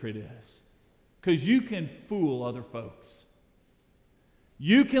hypocrite is, because you can fool other folks.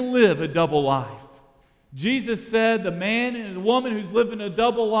 You can live a double life. Jesus said the man and the woman who's living a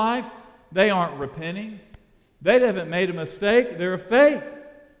double life, they aren't repenting. They haven't made a mistake. They're fake.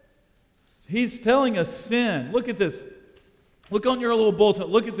 He's telling us sin. Look at this. Look on your little bulletin.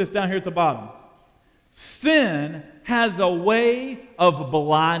 Look at this down here at the bottom. Sin has a way of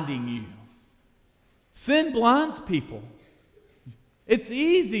blinding you. Sin blinds people. It's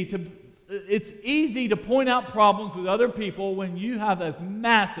easy to point out problems with other people when you have this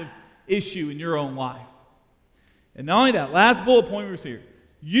massive issue in your own life. And not only that, last bullet point was here.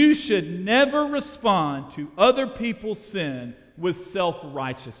 You should never respond to other people's sin with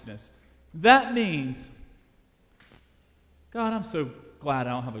self-righteousness. That means, God, I'm so glad I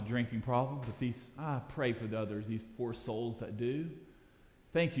don't have a drinking problem, but I pray for the others, these poor souls that do.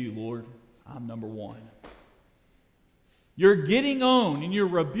 Thank you, Lord. I'm number one. You're getting on and you're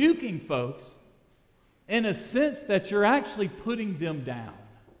rebuking folks in a sense that you're actually putting them down.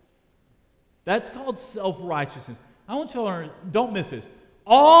 That's called self-righteousness. I want you to learn, don't miss this.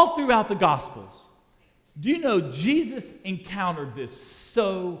 All throughout the Gospels, do you know Jesus encountered this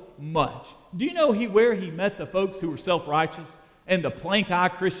so much? Do you know where he met the folks who were self-righteous and the plank-eye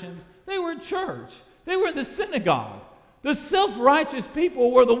Christians? They were in church. They were in the synagogue. The self-righteous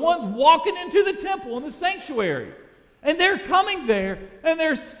people were the ones walking into the temple in the sanctuary. And they're coming there, and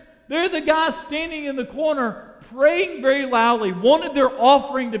they're the guys standing in the corner praying very loudly, wanted their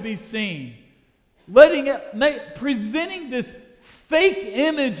offering to be seen, presenting this fake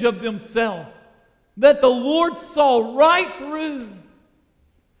image of themselves that the Lord saw right through.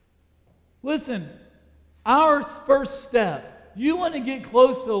 Listen, our first step, you want to get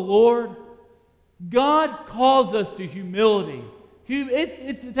close to the Lord? God calls us to humility.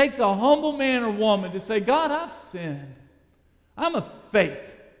 It takes a humble man or woman to say, God, I've sinned. I'm a fake.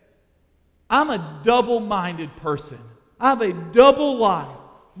 I'm a double-minded person. I have a double life.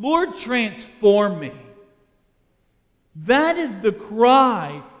 Lord, transform me. That is the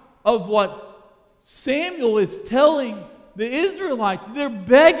cry of what Samuel is telling the Israelites. They're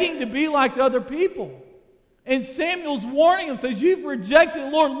begging to be like other people. And Samuel's warning them, says, you've rejected the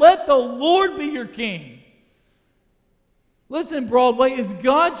Lord. Let the Lord be your king. Listen, Broadway, is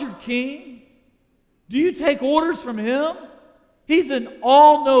God your king? Do you take orders from Him? He's an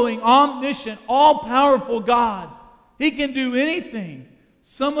all-knowing, omniscient, all-powerful God. He can do anything.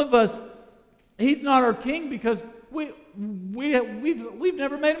 Some of us, He's not our king because we've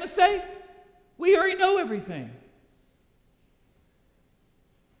never made a mistake. We already know everything.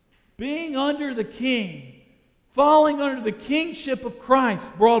 Being under the king, falling under the kingship of Christ,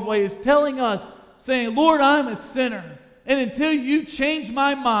 Broadway, is telling us, saying, Lord, I'm a sinner. And until you change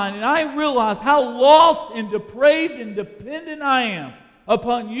my mind and I realize how lost and depraved and dependent I am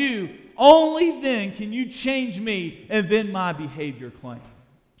upon you, only then can you change me, and then my behavior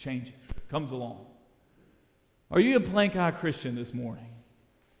changes, comes along. Are you a plank-eye Christian this morning?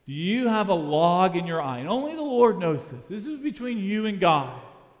 Do you have a log in your eye? And only the Lord knows this. This is between you and God.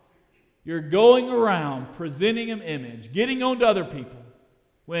 You're going around presenting an image, getting on to other people,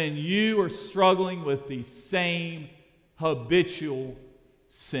 when you are struggling with the same habitual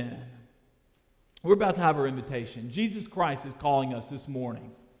sin. We're about to have our invitation. Jesus Christ is calling us this morning.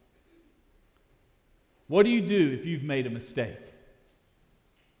 What do you do if you've made a mistake?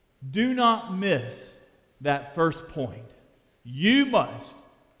 Do not miss that first point. You must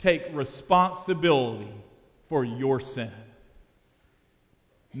take responsibility for your sin.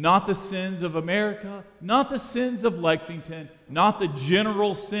 Not the sins of America, not the sins of Lexington, not the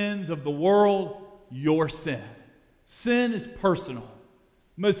general sins of the world, your sin. Sin is personal.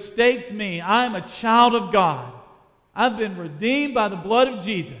 Mistakes mean I am a child of God. I've been redeemed by the blood of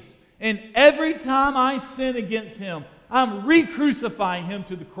Jesus. And every time I sin against Him, I'm re-crucifying Him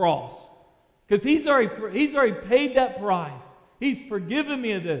to the cross. Because He's already paid that price. He's forgiven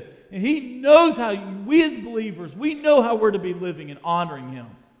me of this. And He knows how we as believers, we know how we're to be living and honoring Him.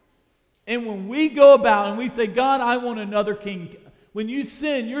 And when we go about and we say, God, I want another king. When you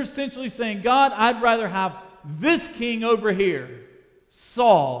sin, you're essentially saying, God, I'd rather have this king over here,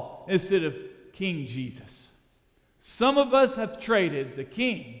 Saul, instead of King Jesus. Some of us have traded the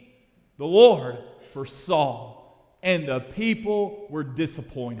king, the Lord, for Saul. And the people were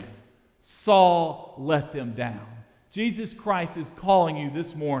disappointed. Saul let them down. Jesus Christ is calling you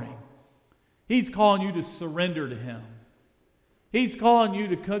this morning. He's calling you to surrender to Him. He's calling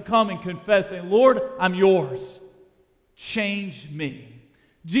you to come and confess, saying, Lord, I'm yours. Change me.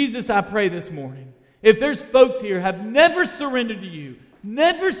 Jesus, I pray this morning, if there's folks here have never surrendered to you,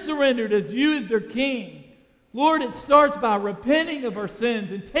 never surrendered as you as their king, Lord, it starts by repenting of our sins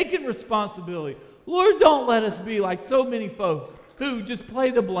and taking responsibility. Lord, don't let us be like so many folks who just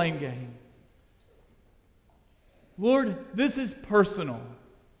play the blame game. Lord, this is personal.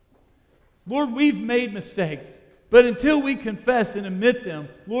 Lord, we've made mistakes. But until we confess and admit them,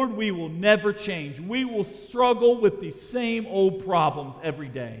 Lord, we will never change. We will struggle with the same old problems every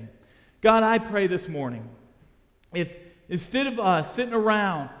day. God, I pray this morning, if instead of us sitting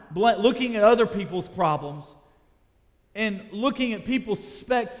around looking at other people's problems and looking at people's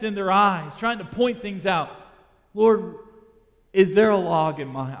specks in their eyes, trying to point things out, Lord, is there a log in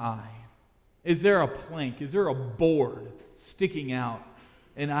my eye? Is there a plank? Is there a board sticking out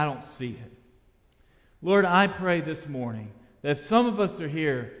and I don't see it? Lord, I pray this morning that if some of us are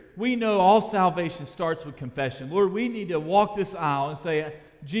here, we know all salvation starts with confession. Lord, we need to walk this aisle and say,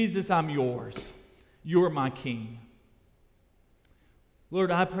 Jesus, I'm yours. You're my king. Lord,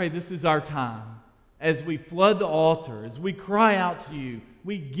 I pray this is our time. As we flood the altar, as we cry out to you,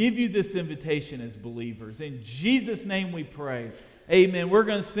 we give you this invitation as believers. In Jesus' name we pray. Amen. We're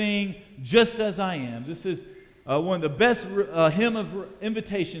going to sing Just As I Am. This is one of the best hymn of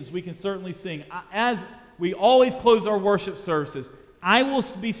invitations we can certainly sing. As we always close our worship services, I will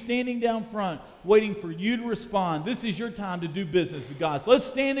be standing down front waiting for you to respond. This is your time to do business with God. So let's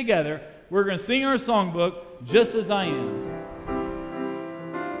stand together. We're going to sing our songbook, Just As I Am.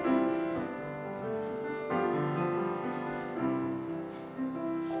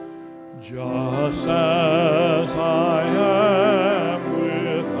 Just as I am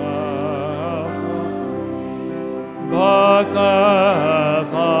without one, but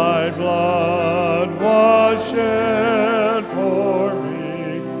that thy blood was shed for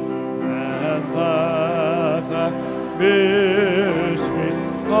me, and that thou bidst me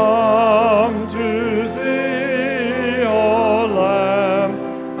come to thee, O Lamb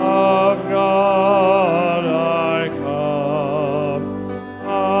of God, I come.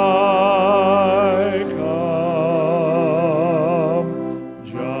 I come.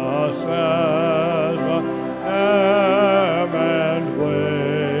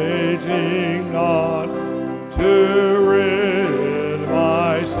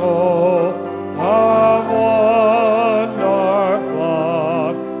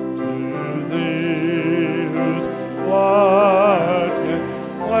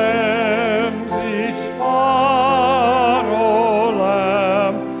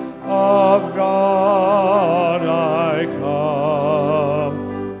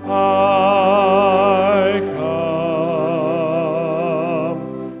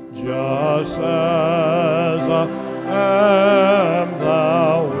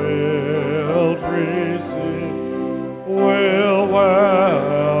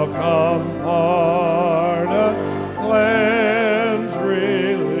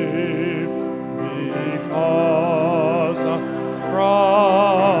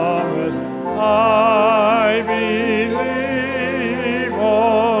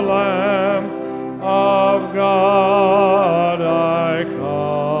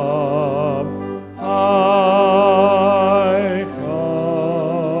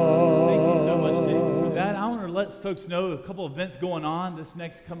 folks know a couple of events going on this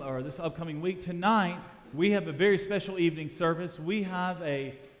upcoming week. Tonight, we have a very special evening service. We have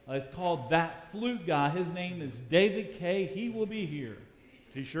it's called That Flute Guy. His name is David Kay. He will be here.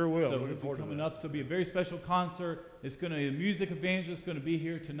 He sure will. So he'll be coming up. So it'll be a very special concert. It's going to be a music evangelist going to be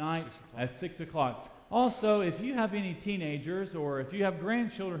here tonight at 6 o'clock. Also, if you have any teenagers or if you have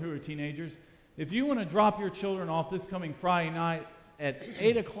grandchildren who are teenagers, if you want to drop your children off this coming Friday night at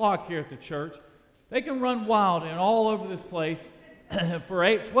 8 o'clock here at the church, they can run wild and all over this place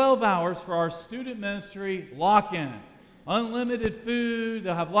for 12 hours for our student ministry lock-in. Unlimited food.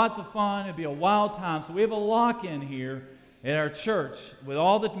 They'll have lots of fun. It'll be a wild time. So we have a lock-in here at our church with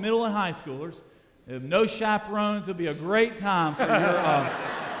all the middle and high schoolers. No chaperones. It'll be a great time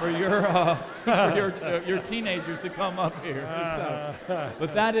for your teenagers to come up here.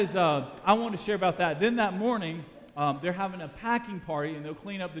 But that is, I want to share about that. Then that morning, they're having a packing party, and they'll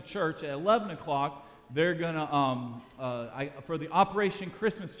clean up the church at 11 o'clock. They're going to, for the Operation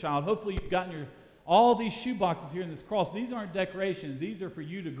Christmas Child, hopefully you've gotten all these shoe boxes here in this cross. These aren't decorations. These are for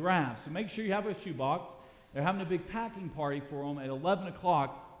you to grab. So make sure you have a shoe box. They're having a big packing party for them at 11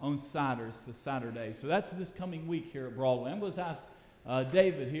 o'clock on Saturday. So that's this coming week here at Broadway. I'm going to ask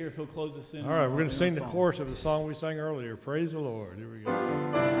David here if he'll close us in. All right, we're going to sing the chorus of the song we sang earlier. Praise the Lord. Here we go.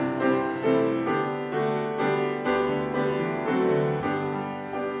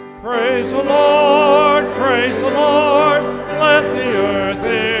 Praise the Lord, praise the Lord.